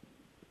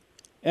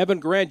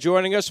 Evan Grant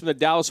joining us from the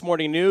Dallas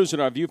Morning News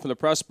and our view from the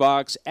press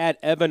box at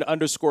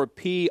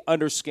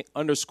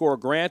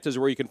Evan_P_Grant is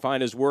where you can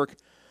find his work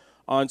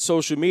on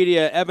social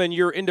media. Evan,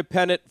 you're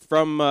independent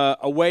from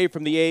away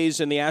from the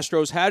A's and the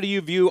Astros. How do you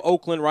view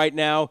Oakland right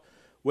now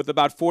with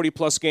about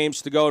 40-plus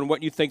games to go, and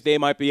what you think they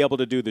might be able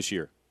to do this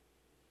year?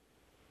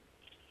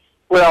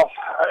 Well,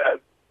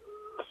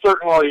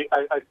 certainly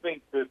I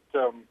think that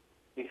the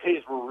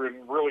A's were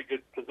in really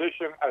good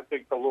position. I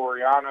think the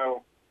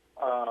Laureano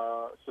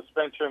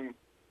suspension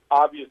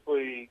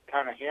obviously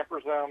kind of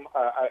hampers them.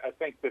 I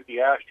think that the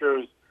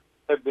Astros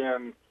have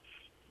been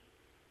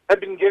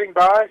getting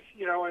by,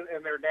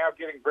 and they're now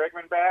getting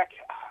Bregman back.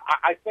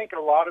 I think a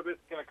lot of it's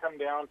going to come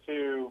down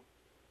to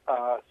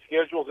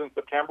schedules in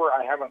September.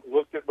 I haven't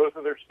looked at both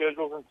of their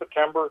schedules in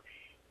September,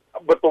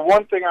 but the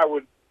one thing I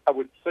would I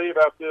would say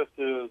about this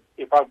is,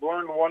 if I've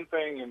learned one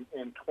thing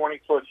in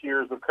 20-plus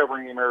years of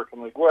covering the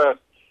American League West,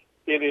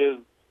 it is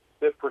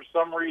that for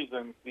some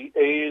reason the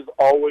A's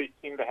always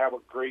seem to have a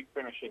great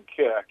finishing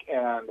kick,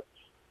 and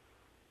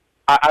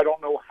I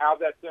don't know how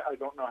that's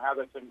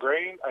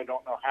ingrained. I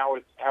don't know how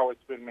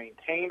it's been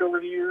maintained over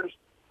the years,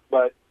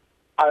 but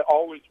I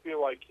always feel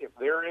like if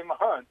they're in the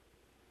hunt,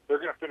 they're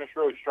going to finish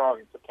really strong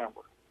in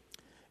September.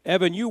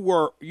 Evan, you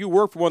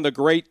work for one of the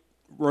great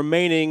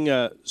remaining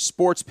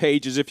sports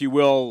pages, if you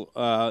will,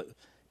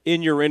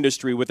 in your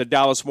industry with the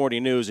Dallas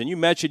Morning News. And you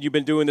mentioned you've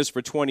been doing this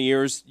for 20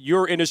 years.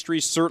 Your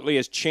industry certainly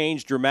has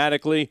changed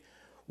dramatically.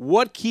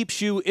 What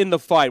keeps you in the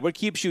fight? What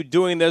keeps you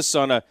doing this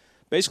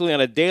basically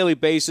on a daily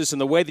basis, in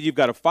the way that you've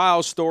got to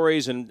file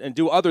stories and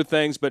do other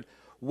things? But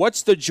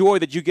what's the joy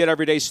that you get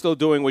every day still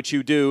doing what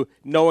you do,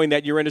 knowing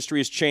that your industry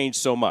has changed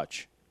so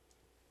much?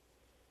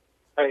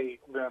 Hey,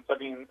 Vince, I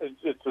mean,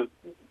 it's the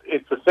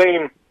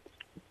same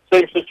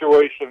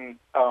situation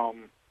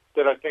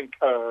that I think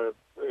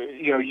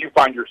you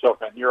find yourself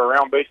in. You're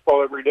around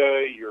baseball every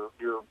day. You're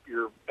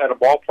at a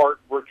ballpark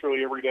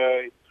virtually every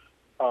day.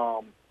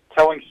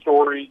 Telling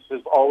stories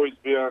has always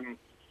been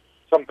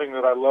something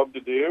that I love to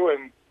do,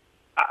 and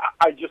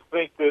I just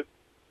think that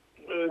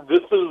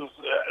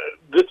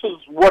this is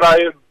what I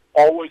have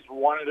always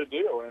wanted to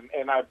do,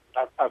 and I've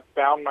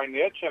found my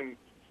niche, and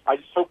I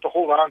just hope to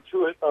hold on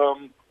to it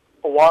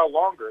a while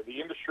longer. The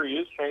industry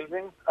is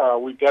changing.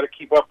 We've got to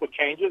keep up with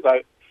changes.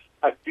 I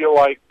feel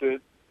like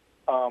that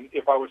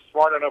if I was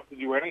smart enough to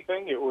do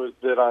anything, it was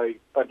that I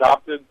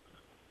adapted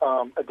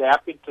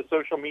to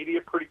social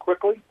media pretty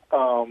quickly.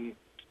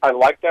 I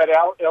like that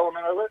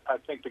element of it. I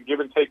think the give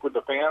and take with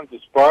the fans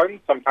is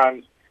fun.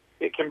 Sometimes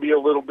it can be a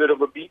little bit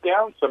of a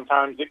beatdown.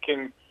 Sometimes it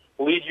can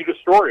lead you to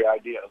story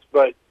ideas.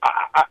 But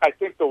I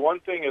think the one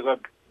thing is, I'm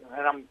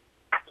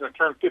going to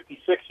turn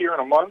 56 here in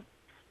a month.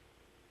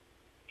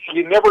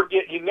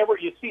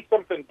 You see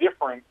something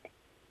different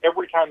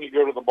every time you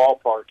go to the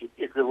ballpark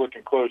if you're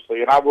looking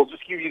closely. And I will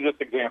just give you this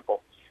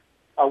example.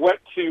 I went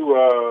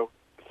to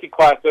see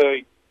Class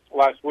A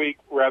last week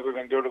rather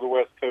than go to the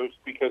West Coast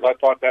because I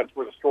thought that's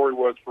where the story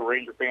was for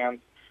Ranger fans.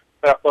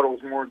 I thought it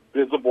was more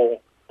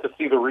visible to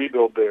see the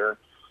rebuild there.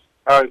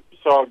 I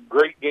saw a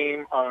great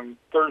game on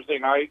Thursday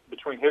night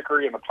between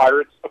Hickory and the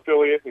Pirates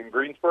affiliate in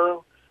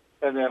Greensboro.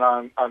 And then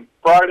on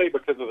Friday,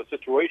 because of the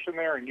situation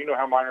there, and you know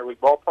how minor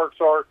league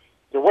ballparks are,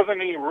 there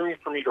wasn't any room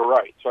for me to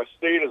write. So I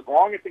stayed as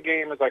long at the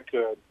game as I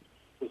could.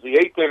 It was the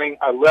 8th inning.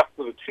 I left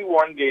with a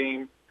 2-1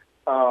 game,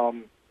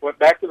 went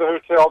back to the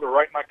hotel to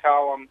write my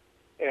column,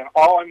 and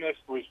all I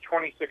missed was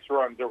 26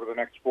 runs over the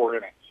next 4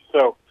 innings.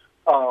 So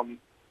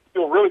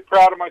feel really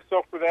proud of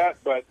myself for that,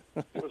 but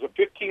it was a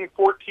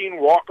 15-14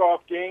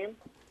 walk-off game,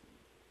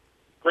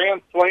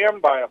 grand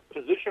slam by a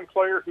position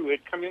player who had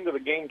come into the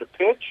game to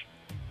pitch,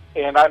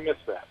 and I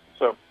missed that.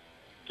 So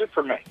good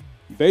for me.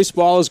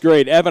 Baseball is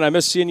great. Evan, I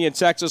miss seeing you in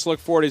Texas. Look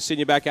forward to seeing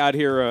you back out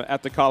here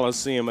at the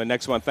Coliseum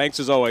next month. Thanks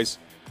as always.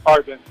 All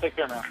right, Ben. Take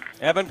care, man.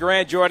 Evan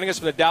Grant joining us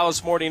from the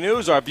Dallas Morning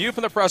News. Our view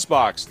from the press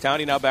box.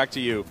 Townie, now back to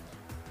you.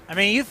 I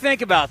mean, you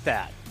think about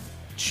that.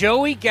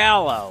 Joey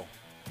Gallo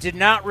did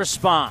not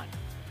respond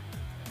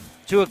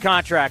to a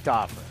contract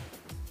offer.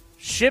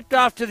 Shipped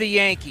off to the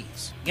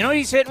Yankees. You know what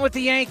he's hitting with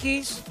the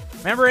Yankees?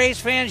 Remember,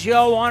 A's fans, you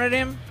all wanted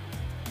him?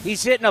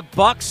 He's hitting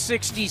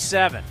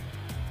 $167.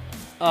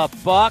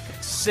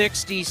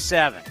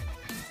 $167.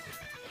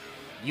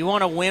 You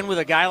want to win with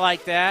a guy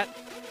like that?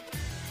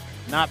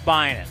 Not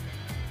buying it.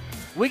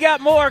 We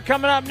got more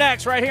coming up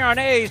next right here on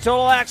A's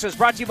Total Access,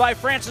 brought to you by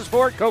Francis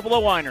Ford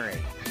Coppola Winery.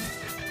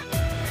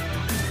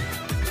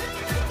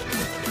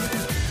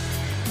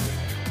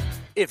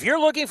 If you're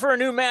looking for a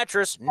new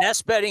mattress,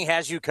 Nest Bedding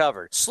has you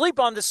covered. Sleep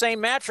on the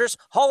same mattress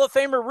Hall of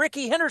Famer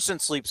Ricky Henderson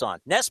sleeps on.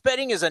 Nest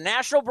Bedding is a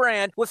national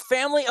brand with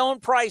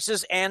family-owned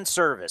prices and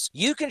service.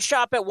 You can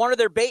shop at one of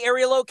their Bay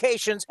Area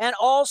locations, and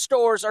all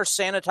stores are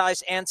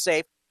sanitized and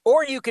safe.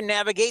 Or you can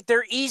navigate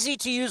their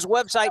easy-to-use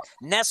website,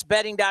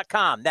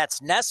 nestbedding.com. That's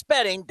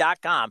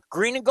nestbedding.com.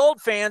 Green and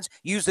gold fans,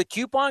 use the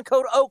coupon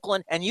code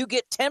Oakland, and you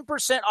get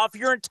 10% off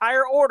your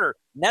entire order.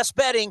 Nest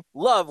Bedding,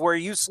 love where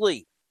you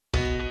sleep.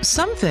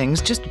 Some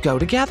things just go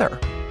together.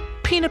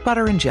 Peanut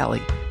butter and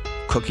jelly,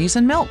 cookies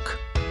and milk,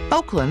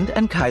 Oakland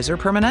and Kaiser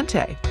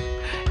Permanente.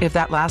 If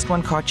that last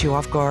one caught you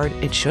off guard,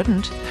 it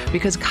shouldn't,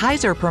 because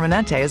Kaiser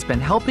Permanente has been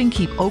helping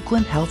keep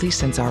Oakland healthy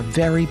since our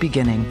very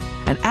beginning.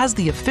 And as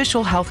the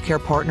official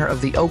healthcare partner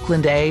of the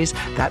Oakland A's,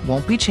 that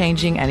won't be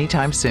changing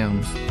anytime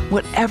soon.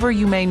 Whatever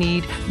you may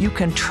need, you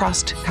can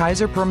trust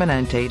Kaiser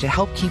Permanente to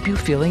help keep you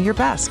feeling your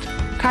best.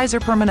 Kaiser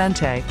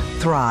Permanente.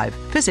 Thrive.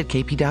 Visit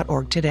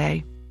kp.org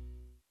today.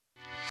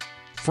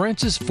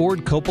 Francis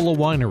Ford Coppola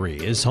Winery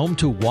is home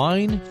to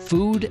wine,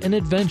 food, and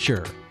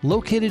adventure.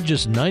 Located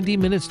just 90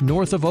 minutes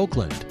north of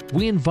Oakland,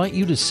 we invite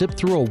you to sip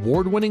through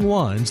award-winning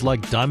wines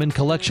like Diamond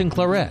Collection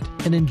Claret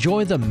and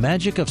enjoy the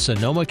magic of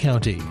Sonoma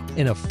County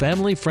in a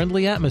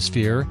family-friendly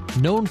atmosphere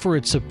known for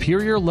its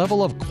superior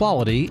level of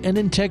quality and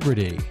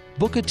integrity.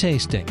 Book a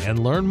tasting and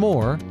learn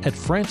more at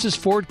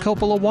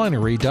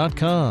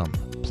francisfordcoppolawinery.com.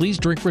 Please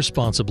drink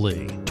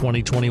responsibly.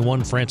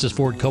 2021 Francis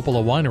Ford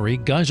Coppola Winery,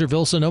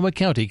 Geyserville, Sonoma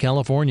County,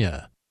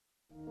 California.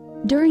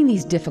 During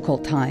these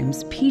difficult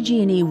times,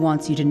 PG&E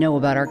wants you to know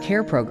about our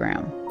CARE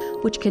program,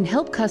 which can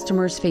help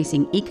customers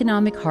facing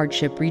economic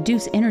hardship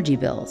reduce energy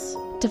bills.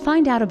 To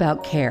find out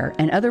about CARE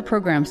and other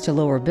programs to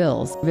lower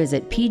bills,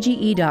 visit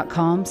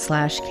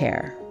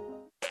pge.com/care.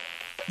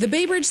 The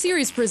Bay Bridge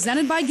Series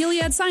presented by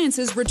Gilead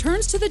Sciences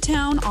returns to the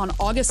town on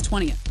August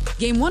 20th.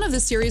 Game 1 of the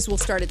series will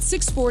start at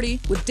 6:40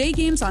 with day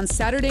games on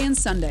Saturday and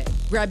Sunday.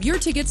 Grab your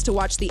tickets to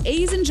watch the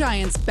A's and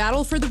Giants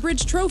battle for the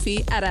Bridge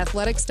Trophy at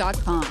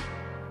athletics.com.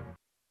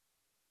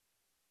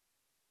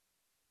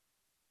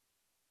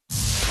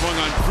 Swung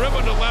on,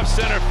 driven to left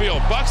center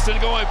field. Buxton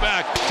going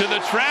back to the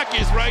track.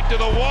 He's right to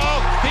the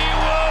wall. He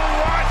will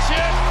watch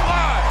it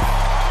fly.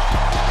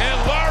 And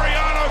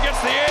Laureano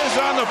gets the A's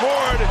on the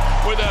board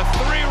with a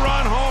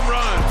 3-run home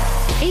run.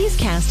 A's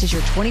Cast is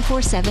your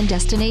 24/7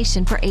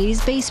 destination for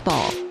A's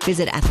baseball.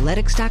 Visit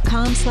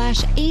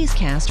athletics.com/A's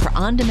Cast for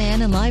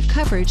on-demand and live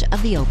coverage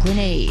of the Oakland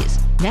A's.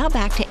 Now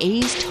back to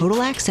A's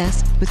Total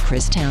Access with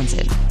Chris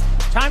Townsend.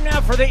 Time now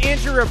for the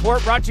injury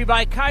report, brought to you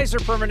by Kaiser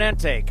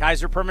Permanente.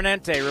 Kaiser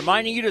Permanente,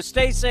 reminding you to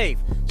stay safe,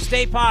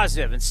 stay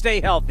positive, and stay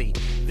healthy.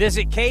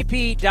 Visit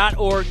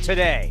kp.org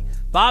today.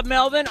 Bob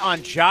Melvin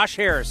on Josh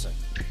Harrison.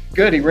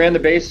 Good. He ran the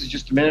bases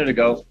just a minute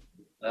ago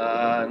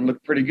and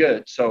looked pretty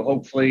good. So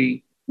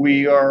hopefully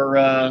we are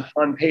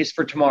on pace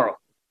for tomorrow.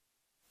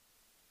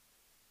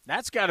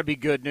 That's got to be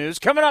good news.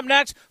 Coming up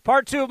next,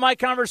 part 2 of my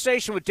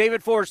conversation with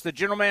David Forst, the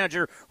general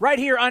manager, right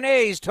here on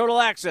A's Total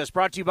Access,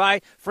 brought to you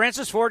by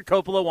Francis Ford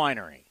Coppola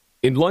Winery.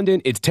 In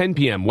London, it's 10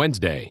 p.m.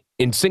 Wednesday.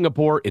 In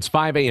Singapore, it's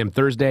 5 a.m.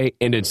 Thursday.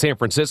 And in San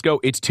Francisco,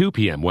 it's 2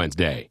 p.m.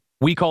 Wednesday.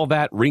 We call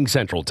that Ring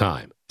Central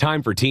Time.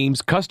 Time for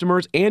teams,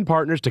 customers, and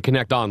partners to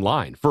connect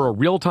online for a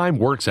real-time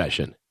work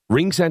session.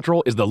 Ring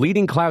Central is the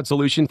leading cloud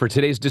solution for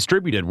today's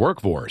distributed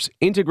workforce,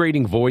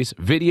 integrating voice,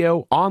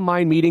 video,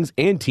 online meetings,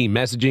 and team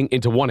messaging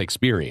into one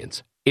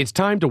experience. It's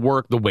time to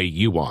work the way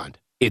you want.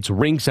 It's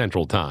Ring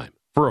Central time.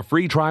 For a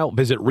free trial,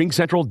 visit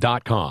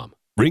ringcentral.com.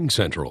 Ring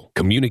Central.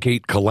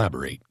 Communicate,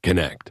 collaborate,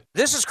 connect.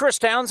 This is Chris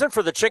Townsend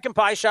for the Chicken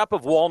Pie Shop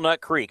of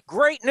Walnut Creek.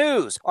 Great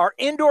news! Our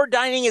indoor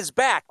dining is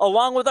back,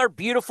 along with our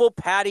beautiful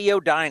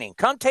patio dining.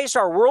 Come taste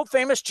our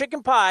world-famous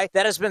chicken pie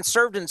that has been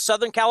served in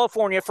Southern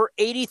California for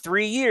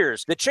 83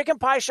 years. The Chicken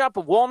Pie Shop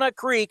of Walnut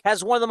Creek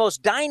has one of the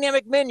most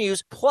dynamic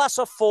menus, plus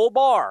a full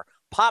bar.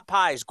 Pot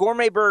pies,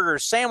 gourmet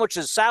burgers,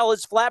 sandwiches,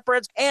 salads,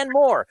 flatbreads, and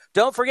more.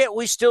 Don't forget,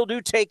 we still do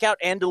takeout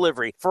and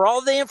delivery. For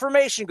all the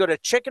information, go to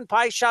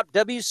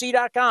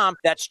chickenpieshopwc.com.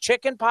 That's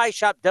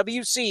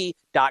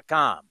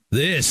chickenpieshopwc.com.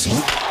 This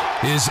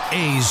is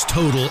A's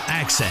Total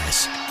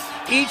Access.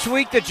 Each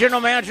week, the general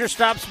manager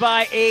stops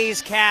by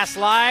A's Cast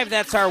Live.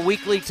 That's our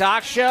weekly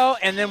talk show,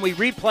 and then we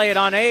replay it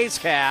on A's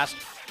Cast.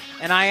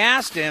 And I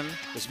asked him,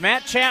 is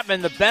Matt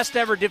Chapman the best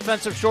ever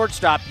defensive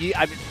shortstop,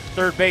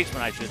 third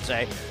baseman, I should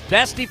say,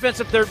 best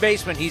defensive third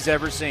baseman he's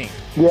ever seen?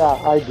 Yeah,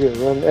 I do.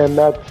 And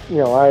that's,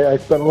 I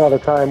spent a lot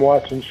of time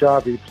watching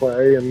Shabby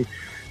play. And,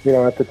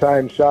 at the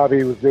time,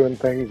 Shabby was doing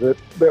things that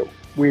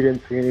we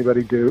didn't see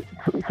anybody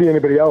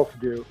else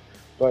do.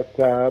 But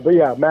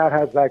yeah, Matt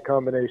has that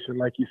combination,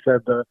 like you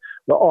said, the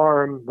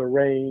arm, the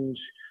range,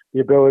 the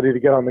ability to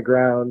get on the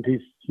ground.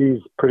 He's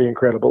pretty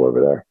incredible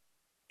over there.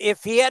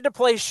 If he had to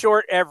play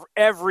short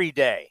every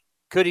day,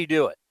 could he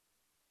do it?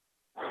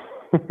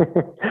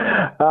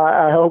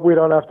 I hope we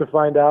don't have to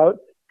find out,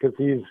 because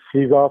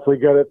he's awfully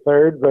good at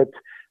third. But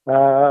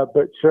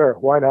sure,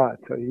 why not?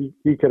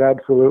 He could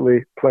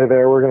absolutely play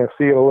there. We're going to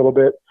see it a little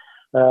bit.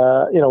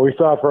 We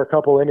saw it for a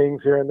couple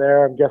innings here and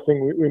there. I'm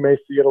guessing we may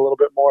see it a little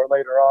bit more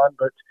later on.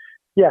 But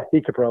yeah, he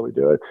could probably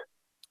do it.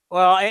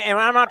 Well, and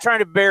I'm not trying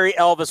to bury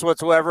Elvis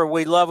whatsoever.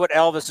 We love what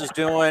Elvis is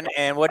doing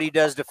and what he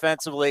does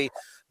defensively.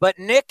 But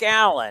Nick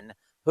Allen,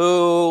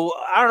 who,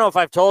 I don't know if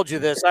I've told you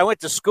this, I went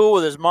to school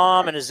with his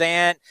mom and his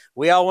aunt.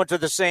 We all went to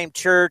the same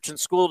church and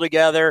school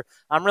together.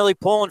 I'm really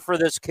pulling for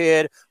this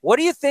kid. What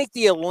do you think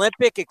the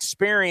Olympic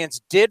experience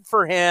did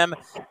for him?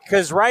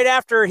 Because right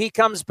after he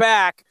comes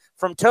back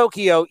from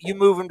Tokyo, you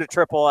move him to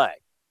AAA.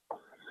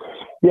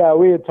 Yeah,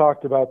 we had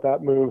talked about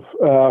that move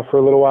for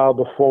a little while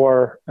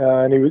before,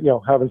 and he was,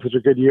 having such a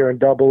good year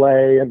in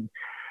AA, and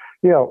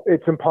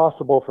it's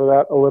impossible for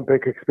that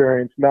Olympic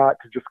experience not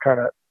to just kind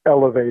of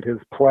elevate his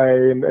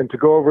play, and to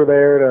go over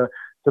there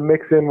to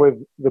mix in with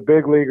the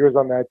big leaguers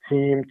on that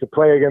team, to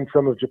play against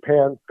some of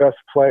Japan's best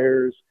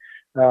players.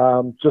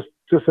 Just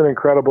an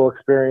incredible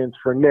experience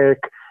for Nick.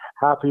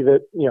 Happy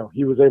that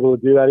he was able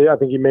to do that. I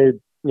think he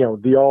made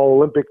the All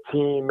Olympic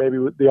team, maybe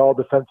with the All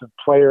Defensive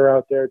Player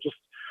out there. Just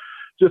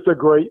a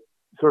great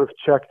sort of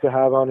check to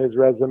have on his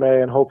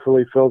resume, and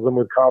hopefully fills him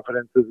with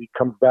confidence as he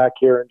comes back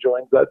here and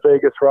joins that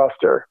Vegas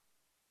roster.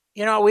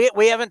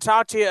 We haven't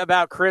talked to you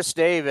about Chris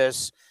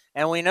Davis,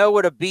 and we know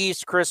what a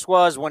beast Chris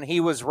was when he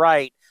was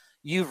right.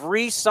 You've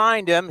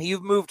re-signed him.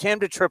 You've moved him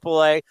to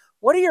AAA.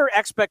 What are your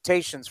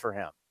expectations for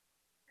him?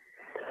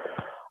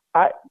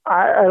 I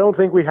don't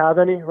think we have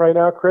any right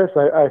now, Chris.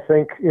 I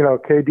think,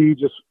 KD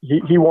just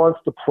he wants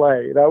to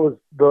play. That was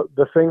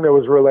the thing that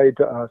was relayed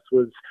to us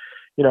was,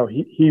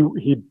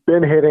 he'd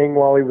been hitting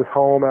while he was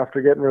home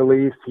after getting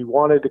released. He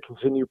wanted to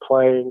continue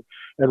playing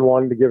and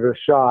wanted to give it a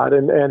shot,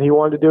 and he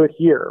wanted to do it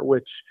here,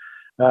 which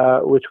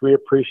we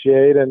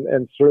appreciate,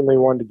 and certainly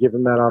wanted to give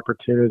him that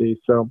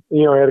opportunity. So,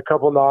 he had a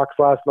couple knocks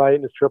last night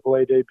in his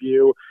AAA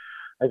debut.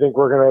 I think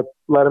we're going to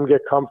let him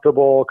get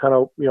comfortable, kind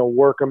of,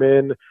 work him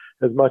in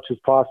as much as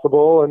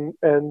possible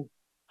and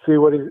see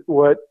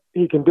what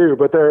he can do.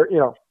 But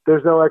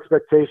there's no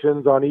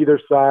expectations on either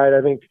side.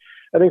 I think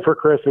for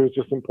Chris, it was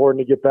just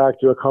important to get back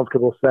to a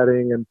comfortable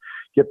setting and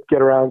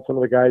get around some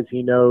of the guys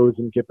he knows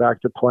and get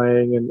back to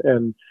playing.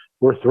 And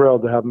we're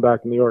thrilled to have him back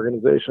in the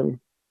organization.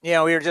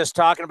 Yeah, we were just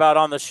talking about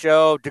on the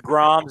show,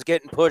 DeGrom's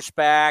getting pushed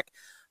back,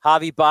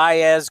 Javi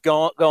Baez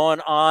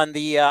going on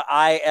the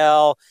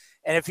IL.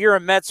 And if you're a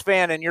Mets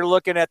fan and you're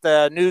looking at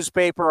the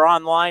newspaper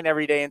online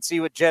every day and see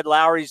what Jed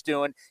Lowry's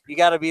doing, you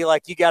got to be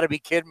like, you got to be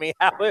kidding me.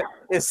 How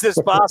is this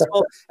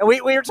possible? And we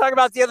were talking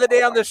about the other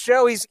day on the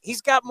show,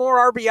 he's got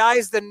more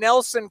RBIs than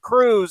Nelson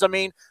Cruz. I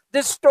mean,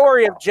 this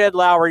story of Jed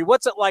Lowry,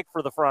 what's it like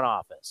for the front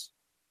office?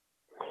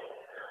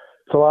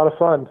 It's a lot of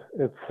fun.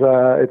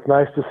 It's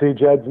nice to see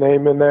Jed's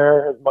name in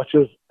there as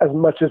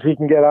much as he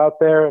can get out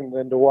there, and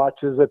then to watch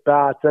his at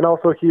bats and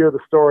also hear the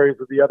stories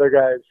of the other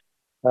guys.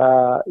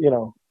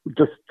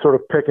 Just sort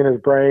of picking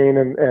his brain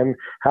and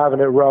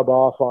having it rub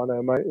off on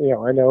him.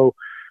 I know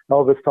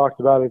Elvis talked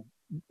about it,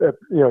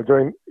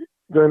 during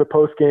the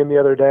post game the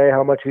other day,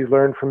 how much he's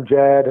learned from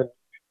Jed. And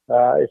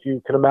if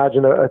you can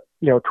imagine a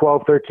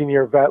 12,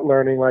 13-year vet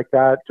learning like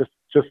that,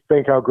 just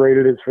think how great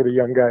it is for the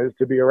young guys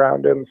to be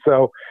around him.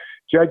 So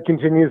Jed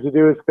continues to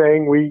do his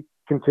thing. We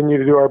continue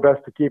to do our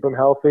best to keep him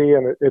healthy,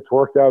 and it's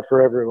worked out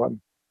for everyone.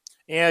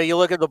 You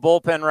look at the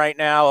bullpen right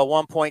now, a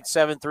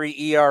 1.73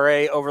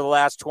 ERA over the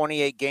last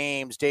 28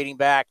 games dating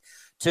back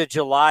to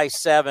July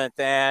 7th.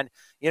 And,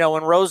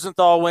 when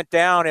Rosenthal went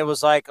down, it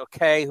was like,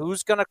 okay,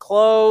 who's going to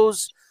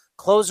close?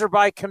 Closer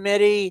by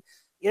committee.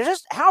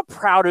 Just how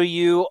proud are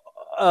you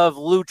of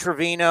Lou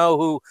Trevino,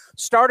 who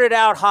started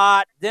out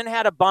hot, then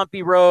had a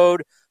bumpy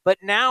road, but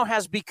now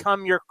has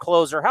become your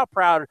closer? How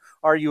proud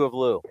are you of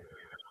Lou?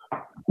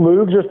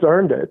 Lou just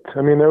earned it.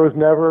 I mean, there was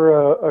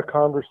never a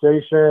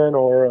conversation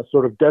or a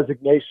sort of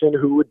designation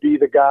who would be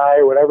the guy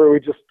or whatever.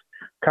 We just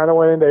kind of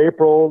went into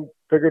April,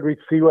 figured we'd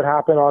see what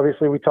happened.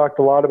 Obviously, we talked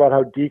a lot about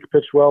how Deke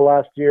pitched well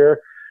last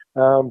year,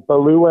 but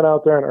Lou went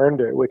out there and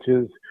earned it, which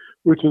is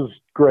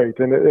great,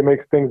 and it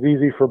makes things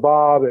easy for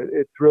Bob.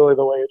 It's really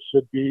the way it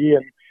should be,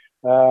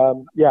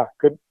 and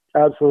good,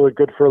 absolutely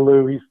good for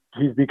Lou.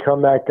 He's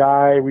become that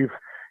guy.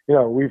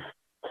 We've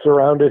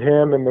surrounded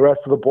him and the rest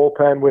of the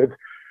bullpen with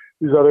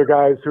these other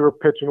guys who are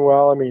pitching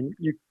well. I mean,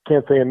 you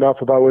can't say enough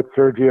about what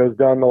Sergio's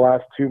done the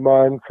last 2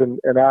 months, and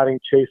adding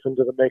Chase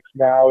into the mix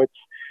now.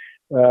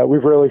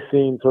 We've really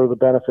seen sort of the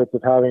benefits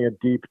of having a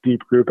deep,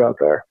 deep group out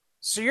there.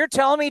 So you're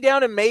telling me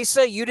down in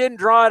Mesa, you didn't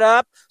draw it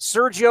up,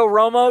 Sergio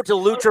Romo to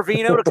Lou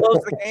Trevino to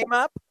close the game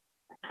up?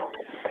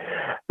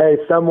 Hey,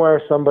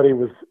 somewhere somebody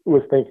was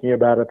thinking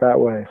about it that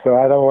way. So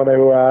I don't want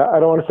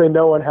to say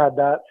no one had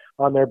that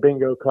on their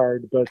bingo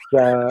card, but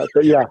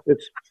yeah,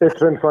 it's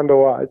been fun to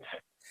watch.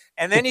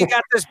 And then you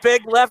got this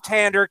big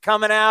left-hander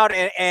coming out,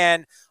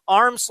 and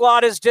arm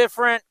slot is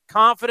different,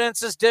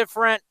 confidence is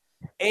different.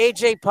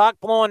 AJ Puck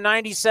blowing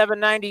 97,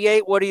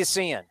 98. What are you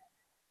seeing?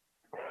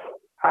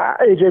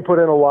 AJ put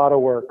in a lot of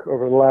work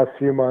over the last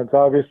few months.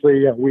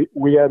 Obviously,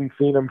 we hadn't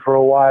seen him for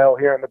a while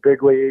here in the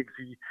big leagues.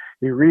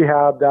 He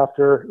rehabbed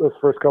after those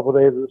first couple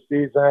of days of the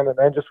season, and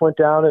then just went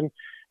down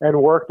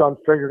and worked on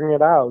figuring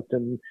it out.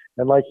 And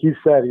like you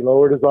said, he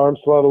lowered his arm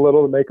slot a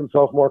little to make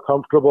himself more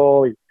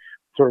comfortable. He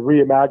sort of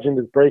reimagined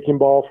his breaking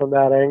ball from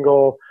that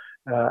angle.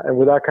 And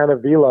with that kind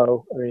of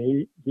velo, I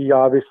mean, he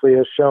obviously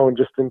has shown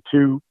just in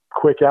 2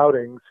 quick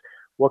outings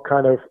what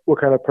kind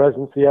of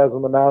presence he has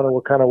on the mound and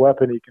what kind of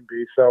weapon he can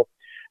be. So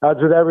as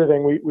with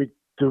everything,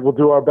 we'll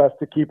do our best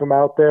to keep him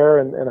out there.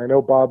 And I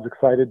know Bob's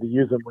excited to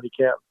use him when he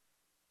can.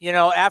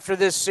 After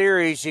this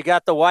series, you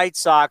got the White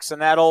Sox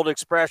and that old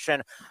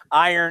expression,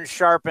 iron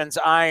sharpens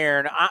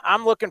iron.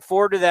 I'm looking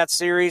forward to that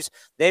series.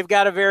 They've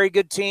got a very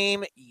good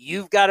team.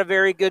 You've got a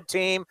very good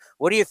team.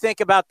 What do you think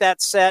about that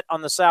set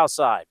on the South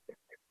Side?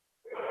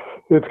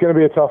 It's going to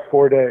be a tough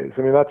 4 days.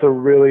 I mean, that's a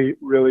really,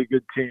 really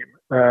good team.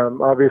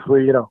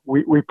 Obviously,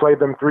 we played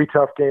them 3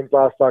 tough games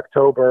last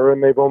October,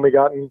 and they've only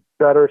gotten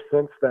better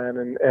since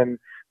then. And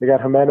they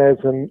got Jimenez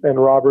and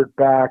Robert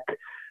back.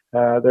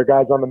 Their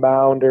guys on the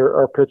mound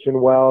are pitching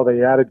well.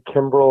 They added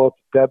Kimbrel at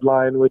the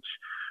deadline, which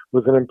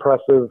was an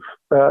impressive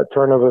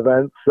turn of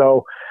events.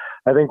 So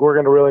I think we're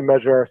going to really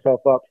measure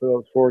ourselves up for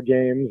those 4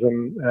 games,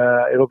 and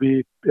it'll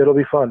be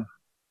fun.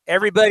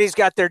 Everybody's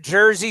got their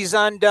jerseys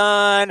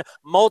undone,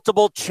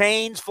 multiple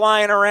chains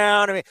flying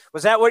around. I mean,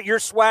 was that what your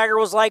swagger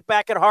was like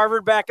back at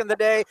Harvard back in the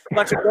day? A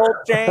bunch of gold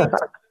chains?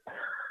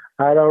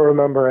 I don't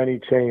remember any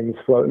chains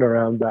floating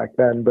around back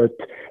then, but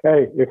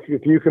hey,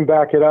 if you can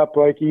back it up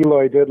like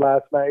Eloy did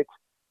last night,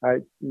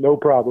 no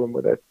problem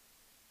with it.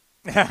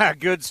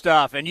 Good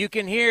stuff. And you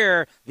can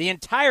hear the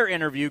entire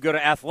interview. Go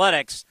to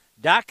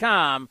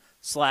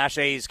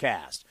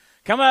athletics.com/A'sCast.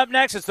 Coming up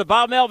next, it's the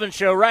Bob Melvin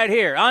Show right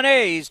here on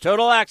A's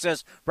Total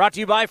Access, brought to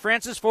you by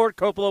Francis Ford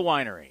Coppola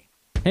Winery.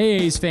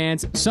 Hey A's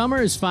fans,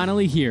 summer is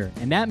finally here,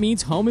 and that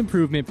means home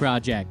improvement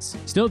projects.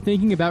 Still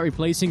thinking about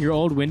replacing your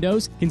old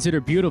windows?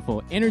 Consider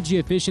beautiful,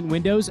 energy-efficient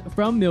windows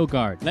from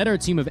Milgard. Let our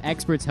team of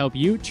experts help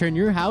you turn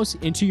your house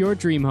into your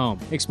dream home.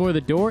 Explore the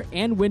door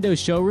and window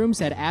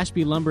showrooms at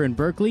Ashby Lumber in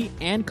Berkeley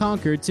and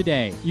Concord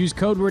today. Use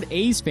code word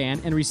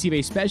A'sFan and receive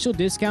a special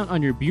discount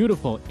on your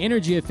beautiful,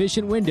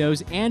 energy-efficient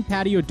windows and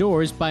patio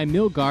doors by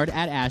Milgard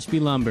at Ashby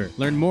Lumber.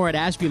 Learn more at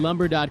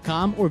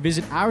ashbylumber.com or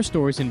visit our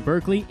stores in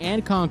Berkeley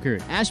and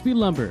Concord. Ashby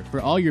Lumber,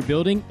 for all your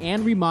building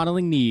and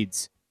remodeling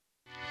needs.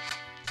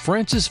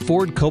 Francis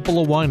Ford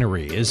Coppola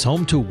Winery is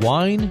home to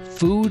wine,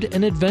 food,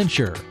 and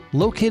adventure.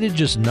 Located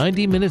just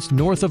 90 minutes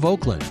north of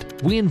Oakland,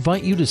 we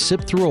invite you to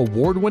sip through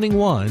award-winning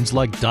wines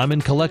like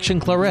Diamond Collection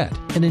Claret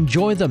and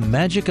enjoy the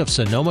magic of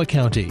Sonoma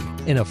County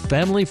in a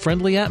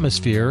family-friendly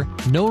atmosphere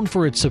known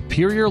for its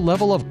superior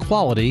level of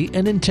quality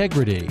and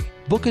integrity.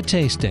 Book a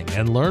tasting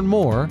and learn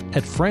more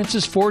at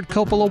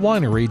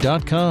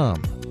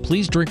francisfordcoppolawinery.com.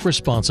 Please drink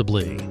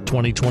responsibly.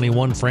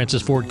 2021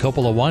 Francis Ford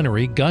Coppola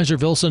Winery,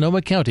 Geyserville,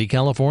 Sonoma County,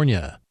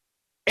 California.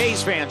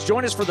 A's fans,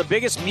 join us for the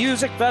biggest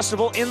music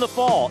festival in the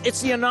fall.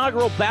 It's the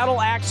inaugural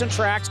Battle Axe and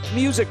Tracks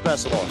Music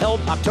Festival,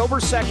 held October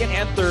 2nd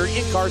and 3rd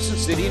in Carson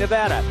City,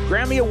 Nevada.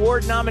 Grammy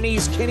Award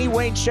nominees Kenny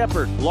Wayne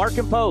Shepherd,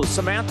 Larkin Poe,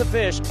 Samantha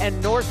Fish,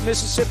 and North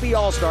Mississippi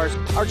All-Stars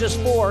are just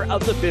 4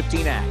 of the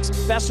 15 acts.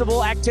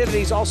 Festival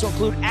activities also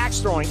include axe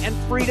throwing and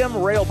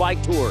Freedom Rail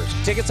Bike tours.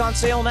 Tickets on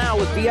sale now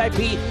with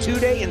VIP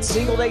 2-day and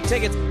single-day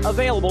tickets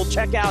available.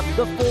 Check out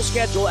the full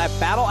schedule at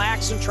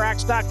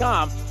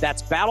battleaxeandtracks.com.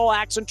 That's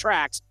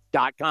battleaxeandtracks.com.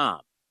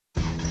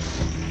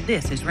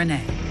 This is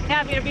Renee.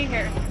 Happy to be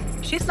here.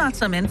 She's not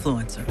some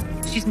influencer.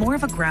 She's more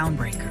of a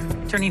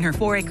groundbreaker, turning her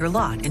 4-acre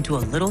lot into a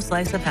little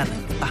slice of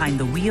heaven behind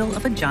the wheel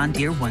of a John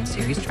Deere 1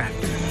 Series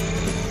tractor.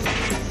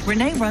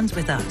 Renee runs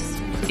with us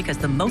because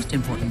the most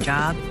important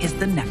job is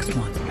the next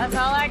one. That's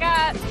all I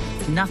got.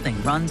 Nothing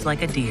runs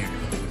like a Deere.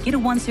 Get a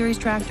 1 Series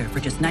tractor for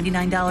just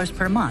 $99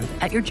 per month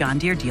at your John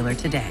Deere dealer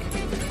today.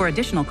 For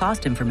additional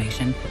cost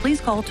information, please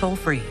call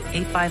toll-free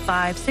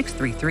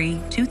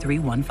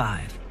 855-633-2315.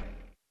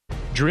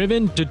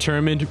 Driven,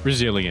 determined,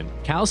 resilient.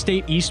 Cal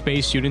State East Bay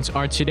students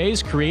are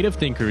today's creative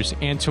thinkers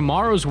and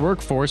tomorrow's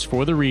workforce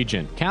for the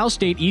region. Cal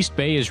State East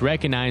Bay is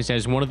recognized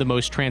as one of the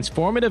most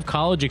transformative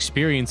college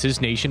experiences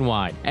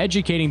nationwide,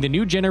 educating the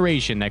new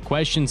generation that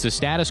questions the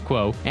status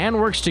quo and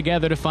works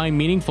together to find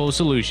meaningful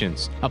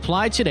solutions.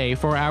 Apply today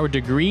for our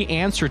degree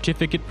and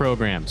certificate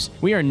programs.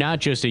 We are not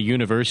just a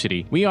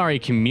university, we are a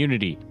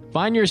community.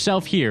 Find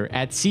yourself here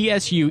at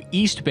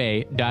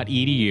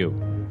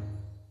csueastbay.edu.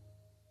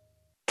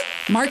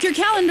 Mark your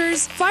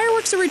calendars.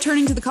 Fireworks are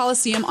returning to the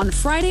Coliseum on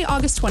Friday,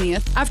 August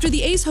 20th, after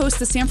the A's host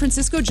the San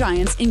Francisco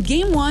Giants in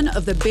Game 1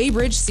 of the Bay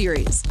Bridge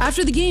Series.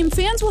 After the game,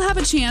 fans will have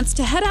a chance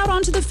to head out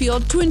onto the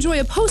field to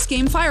enjoy a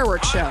post-game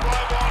fireworks show.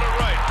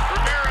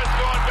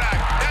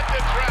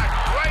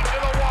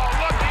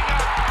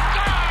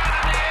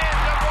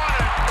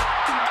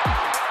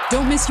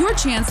 Don't miss your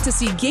chance to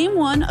see Game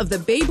 1 of the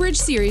Bay Bridge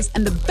Series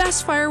and the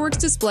best fireworks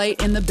display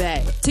in the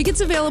Bay. Tickets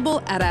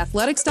available at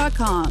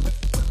athletics.com.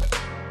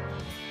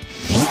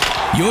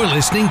 You're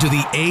listening to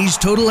the A's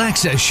Total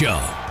Access Show.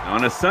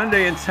 On a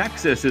Sunday in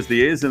Texas, as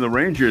the A's and the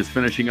Rangers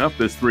finishing up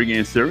this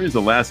 3-game series,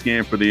 the last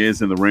game for the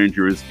A's and the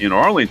Rangers in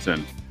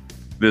Arlington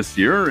this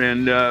year.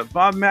 And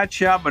Matt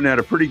Chapman had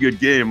a pretty good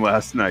game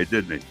last night,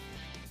 didn't he?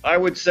 I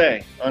would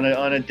say on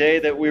a day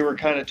that we were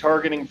kind of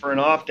targeting for an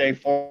off day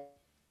for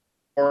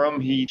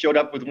him, he showed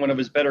up with one of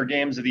his better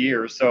games of the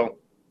year. So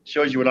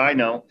shows you what I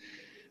know.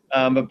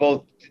 But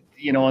both,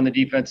 on the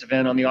defensive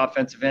end, on the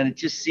offensive end, it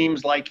just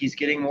seems like he's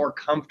getting more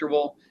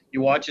comfortable. You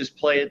watch his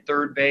play at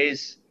third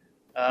base.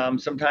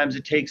 Sometimes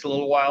it takes a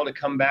little while to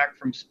come back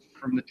from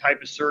the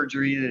type of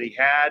surgery that he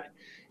had.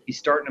 He's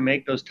starting to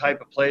make those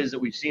type of plays that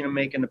we've seen him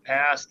make in the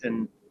past,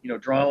 and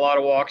drawing a lot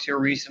of walks here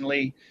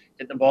recently,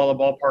 hitting the ball at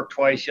the ballpark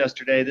twice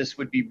yesterday. This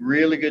would be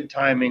really good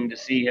timing to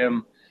see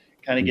him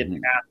kind of get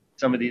past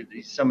some of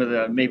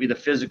the maybe the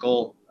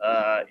physical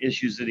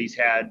issues that he's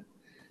had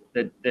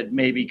that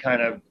maybe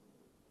kind of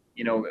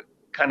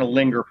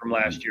linger from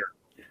last year.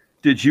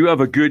 Did you have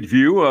a good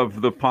view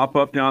of the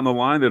pop-up down the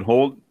line that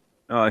Holt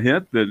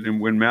hit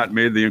when Matt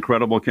made the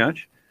incredible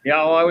catch?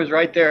 Yeah, I was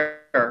right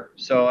there.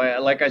 So,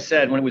 like I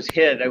said, when it was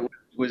hit, it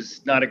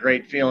was not a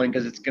great feeling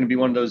because it's going to be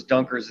one of those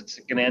dunkers. It's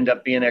going to end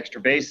up being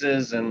extra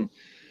bases and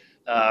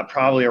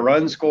probably a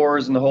run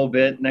scores and the whole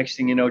bit. Next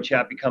thing you know,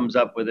 Chappie comes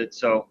up with it.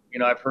 So,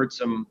 I've heard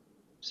some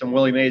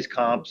Willie Mays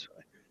comps.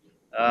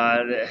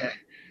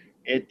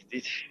 It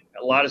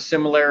a lot of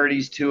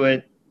similarities to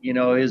it.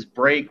 His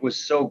break was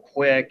so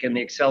quick and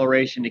the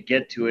acceleration to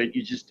get to it.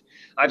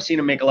 I've seen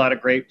him make a lot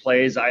of great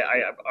plays.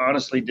 I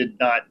honestly did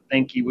not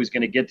think he was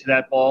going to get to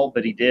that ball,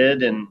 but he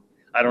did. And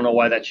I don't know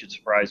why that should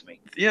surprise me.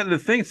 Yeah, the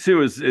thing,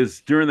 too,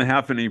 is during the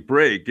half-inning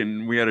break,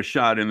 and we had a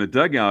shot in the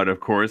dugout, of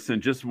course,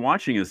 and just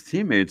watching his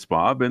teammates,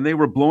 Bob, and they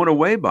were blown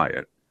away by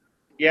it.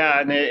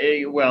 Yeah,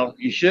 and well,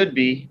 you should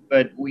be,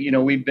 but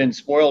we've been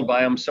spoiled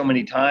by him so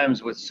many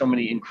times with so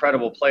many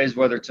incredible plays,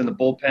 whether it's in the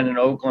bullpen in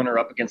Oakland or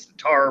up against the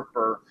tarp,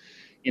 or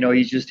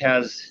he just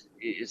has.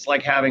 It's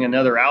like having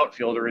another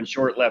outfielder in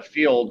short left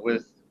field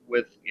with,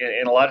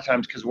 and a lot of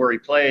times because where he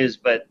plays,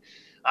 but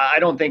I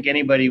don't think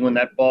anybody when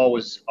that ball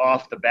was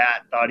off the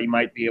bat thought he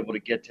might be able to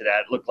get to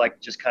that. It looked like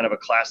just kind of a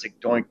classic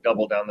doink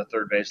double down the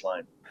third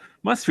baseline.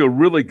 Must feel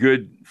really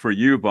good for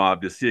you,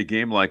 Bob, to see a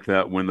game like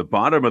that when the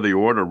bottom of the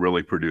order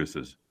really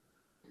produces.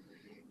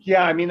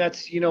 Yeah, I mean,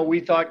 that's, we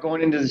thought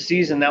going into the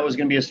season that was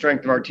going to be a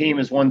strength of our team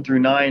is 1 through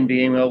 9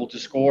 being able to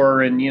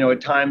score. And,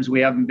 at times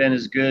we haven't been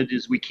as good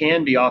as we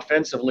can be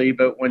offensively.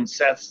 But when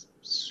Seth's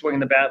swinging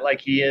the bat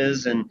like he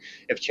is, and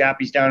if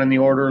Chappie's down in the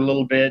order a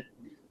little bit,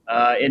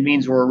 it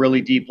means we're a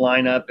really deep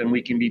lineup and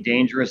we can be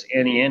dangerous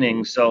any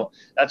inning. So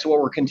that's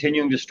what we're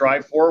continuing to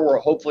strive for.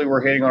 Hopefully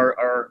we're hitting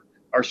our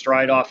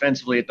stride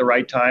offensively at the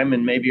right time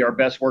and maybe our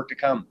best work to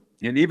come.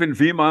 And even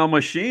V-Mile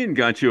Machine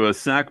got you a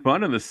sac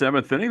bunt in the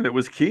 7th inning that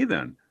was key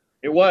then.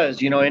 It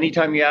was,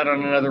 anytime you add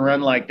on another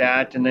run like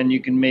that, and then you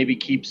can maybe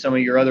keep some of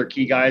your other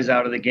key guys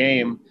out of the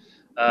game,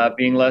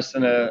 being less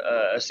than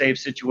a safe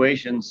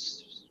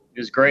situations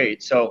is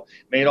great. So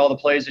made all the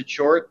plays at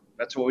short.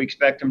 That's what we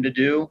expect him to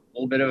do. A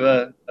little bit of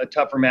a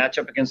tougher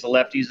matchup against the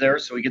lefties there.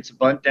 So he gets a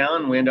bunt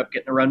down and we end up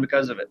getting a run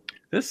because of it.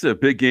 This is a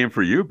big game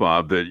for you,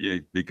 Bob,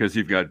 because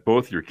you've got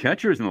both your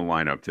catchers in the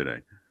lineup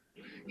today.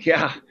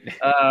 Yeah.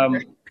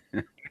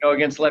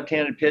 Against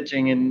left-handed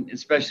pitching, and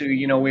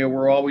especially,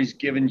 we're always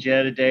giving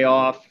Jed a day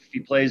off if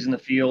he plays in the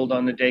field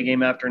on the day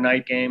game after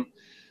night game.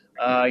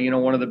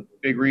 One of the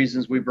big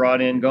reasons we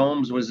brought in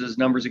Gomes was his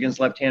numbers against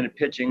left-handed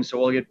pitching, so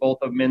we'll get both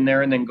of them in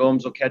there, and then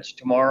Gomes will catch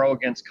tomorrow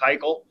against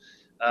Keuchel.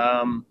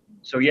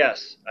 So,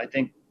 yes, I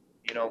think,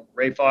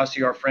 Ray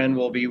Fosse, our friend,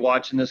 will be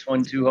watching this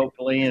one too,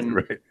 hopefully,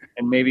 and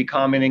maybe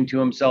commenting to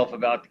himself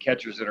about the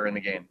catchers that are in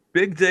the game.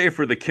 Big day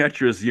for the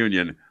Catchers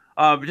Union.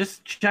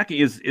 Just checking,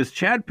 is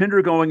Chad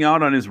Pinder going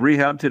out on his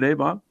rehab today,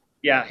 Bob?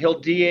 Yeah, he'll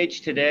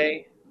DH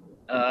today.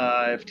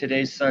 If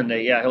today's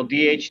Sunday, yeah, he'll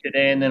DH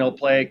today, and then he'll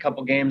play a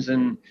couple games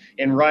in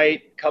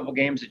right, a couple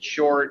games at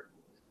short.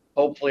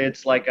 Hopefully,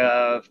 it's like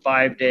a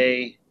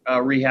 5-day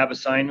rehab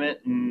assignment,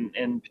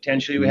 and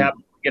potentially we have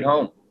to get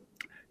home.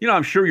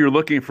 I'm sure you're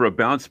looking for a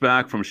bounce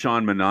back from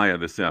Sean Manaea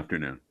this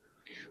afternoon.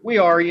 We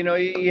are.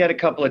 He had a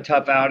couple of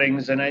tough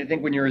outings, and I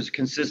think when you're as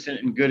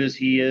consistent and good as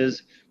he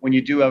is, when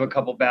you do have a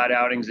couple bad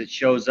outings, it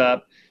shows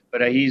up.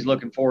 But he's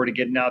looking forward to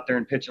getting out there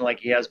and pitching like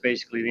he has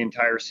basically the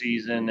entire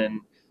season, and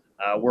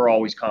we're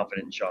always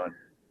confident in Sean.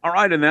 All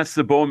right, and that's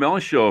the Bo Mel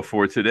Show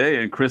for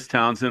today, and Chris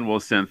Townsend will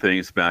send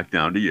things back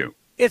down to you.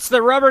 It's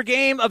the rubber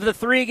game of the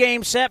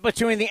 3-game set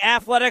between the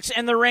Athletics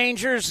and the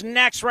Rangers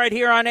next right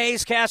here on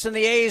A's Cast and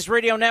the A's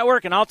Radio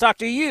Network, and I'll talk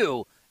to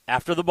you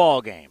after the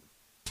ball game.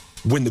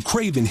 When the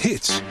craving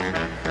hits,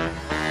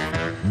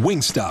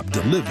 Wingstop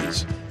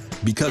delivers.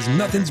 Because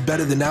nothing's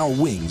better than our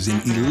wings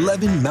in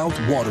 11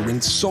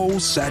 mouth-watering,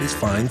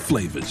 soul-satisfying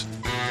flavors.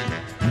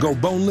 Go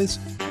boneless,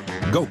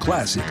 go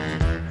classic,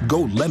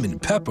 go lemon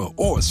pepper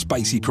or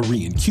spicy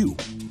Korean Q.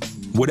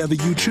 Whatever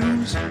you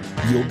choose,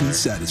 you'll be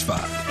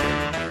satisfied.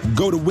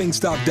 Go to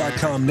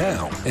Wingstop.com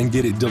now and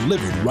get it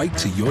delivered right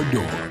to your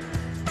door.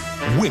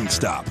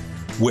 Wingstop,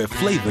 where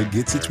flavor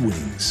gets its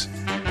wings.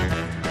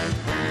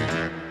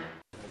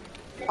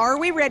 Are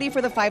we ready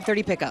for the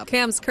 5:30 pickup?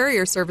 Cam's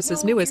courier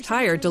service's newest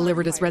hire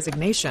delivered his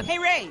resignation. Hey,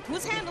 Ray,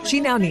 who's handling She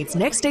now needs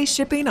next-day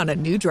shipping on a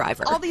new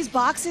driver. all these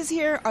boxes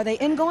here? Are they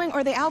ingoing or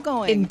are they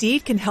outgoing?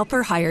 Indeed can help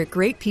her hire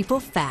great people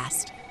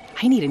fast.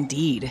 I need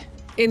Indeed.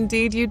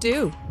 Indeed you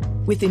do.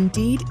 With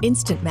Indeed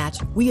Instant Match,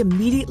 we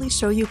immediately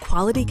show you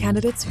quality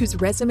candidates whose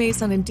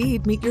resumes on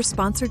Indeed meet your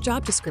sponsored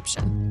job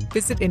description.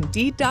 Visit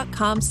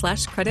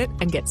Indeed.com/credit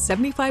and get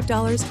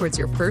 $75 towards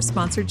your first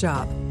sponsored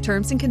job.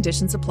 Terms and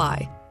conditions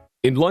apply.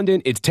 In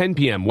London, it's 10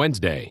 p.m.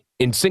 Wednesday.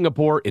 In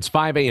Singapore, it's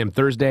 5 a.m.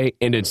 Thursday.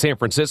 And in San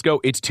Francisco,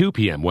 it's 2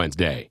 p.m.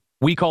 Wednesday.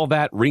 We call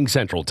that Ring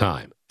Central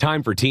Time.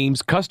 Time for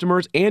teams,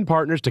 customers, and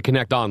partners to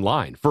connect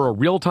online for a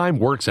real-time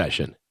work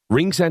session.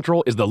 Ring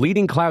Central is the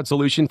leading cloud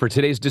solution for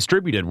today's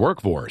distributed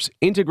workforce,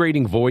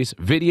 integrating voice,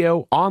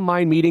 video,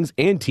 online meetings,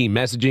 and team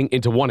messaging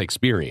into one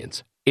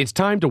experience. It's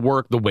time to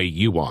work the way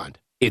you want.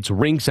 It's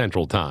Ring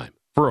Central Time.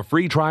 For a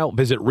free trial,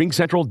 visit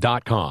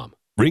ringcentral.com.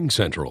 Ring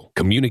Central.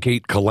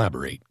 Communicate,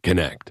 collaborate,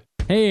 connect.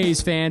 Hey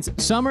A's fans,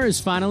 summer is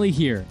finally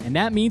here, and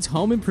that means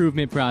home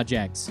improvement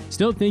projects.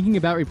 Still thinking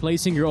about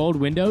replacing your old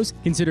windows?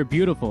 Consider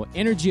beautiful,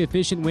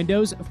 energy-efficient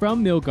windows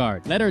from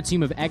Milgard. Let our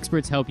team of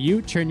experts help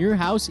you turn your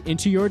house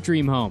into your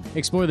dream home.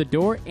 Explore the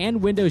door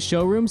and window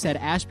showrooms at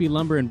Ashby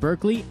Lumber in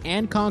Berkeley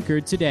and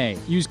Concord today.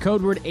 Use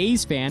code word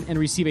A'sFan and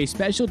receive a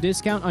special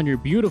discount on your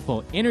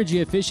beautiful,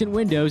 energy-efficient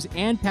windows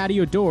and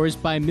patio doors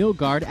by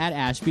Milgard at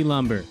Ashby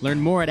Lumber. Learn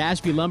more at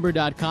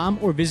ashbylumber.com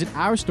or visit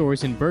our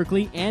stores in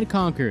Berkeley and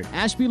Concord.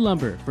 Ashby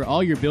Lumber, for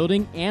all your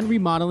building and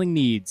remodeling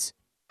needs.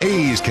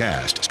 A's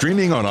Cast,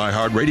 streaming on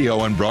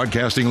iHeartRadio and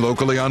broadcasting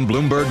locally on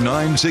Bloomberg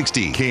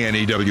 960,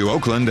 KNEW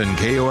Oakland, and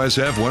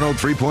KOSF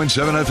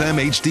 103.7 FM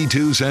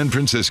HD2 San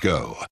Francisco.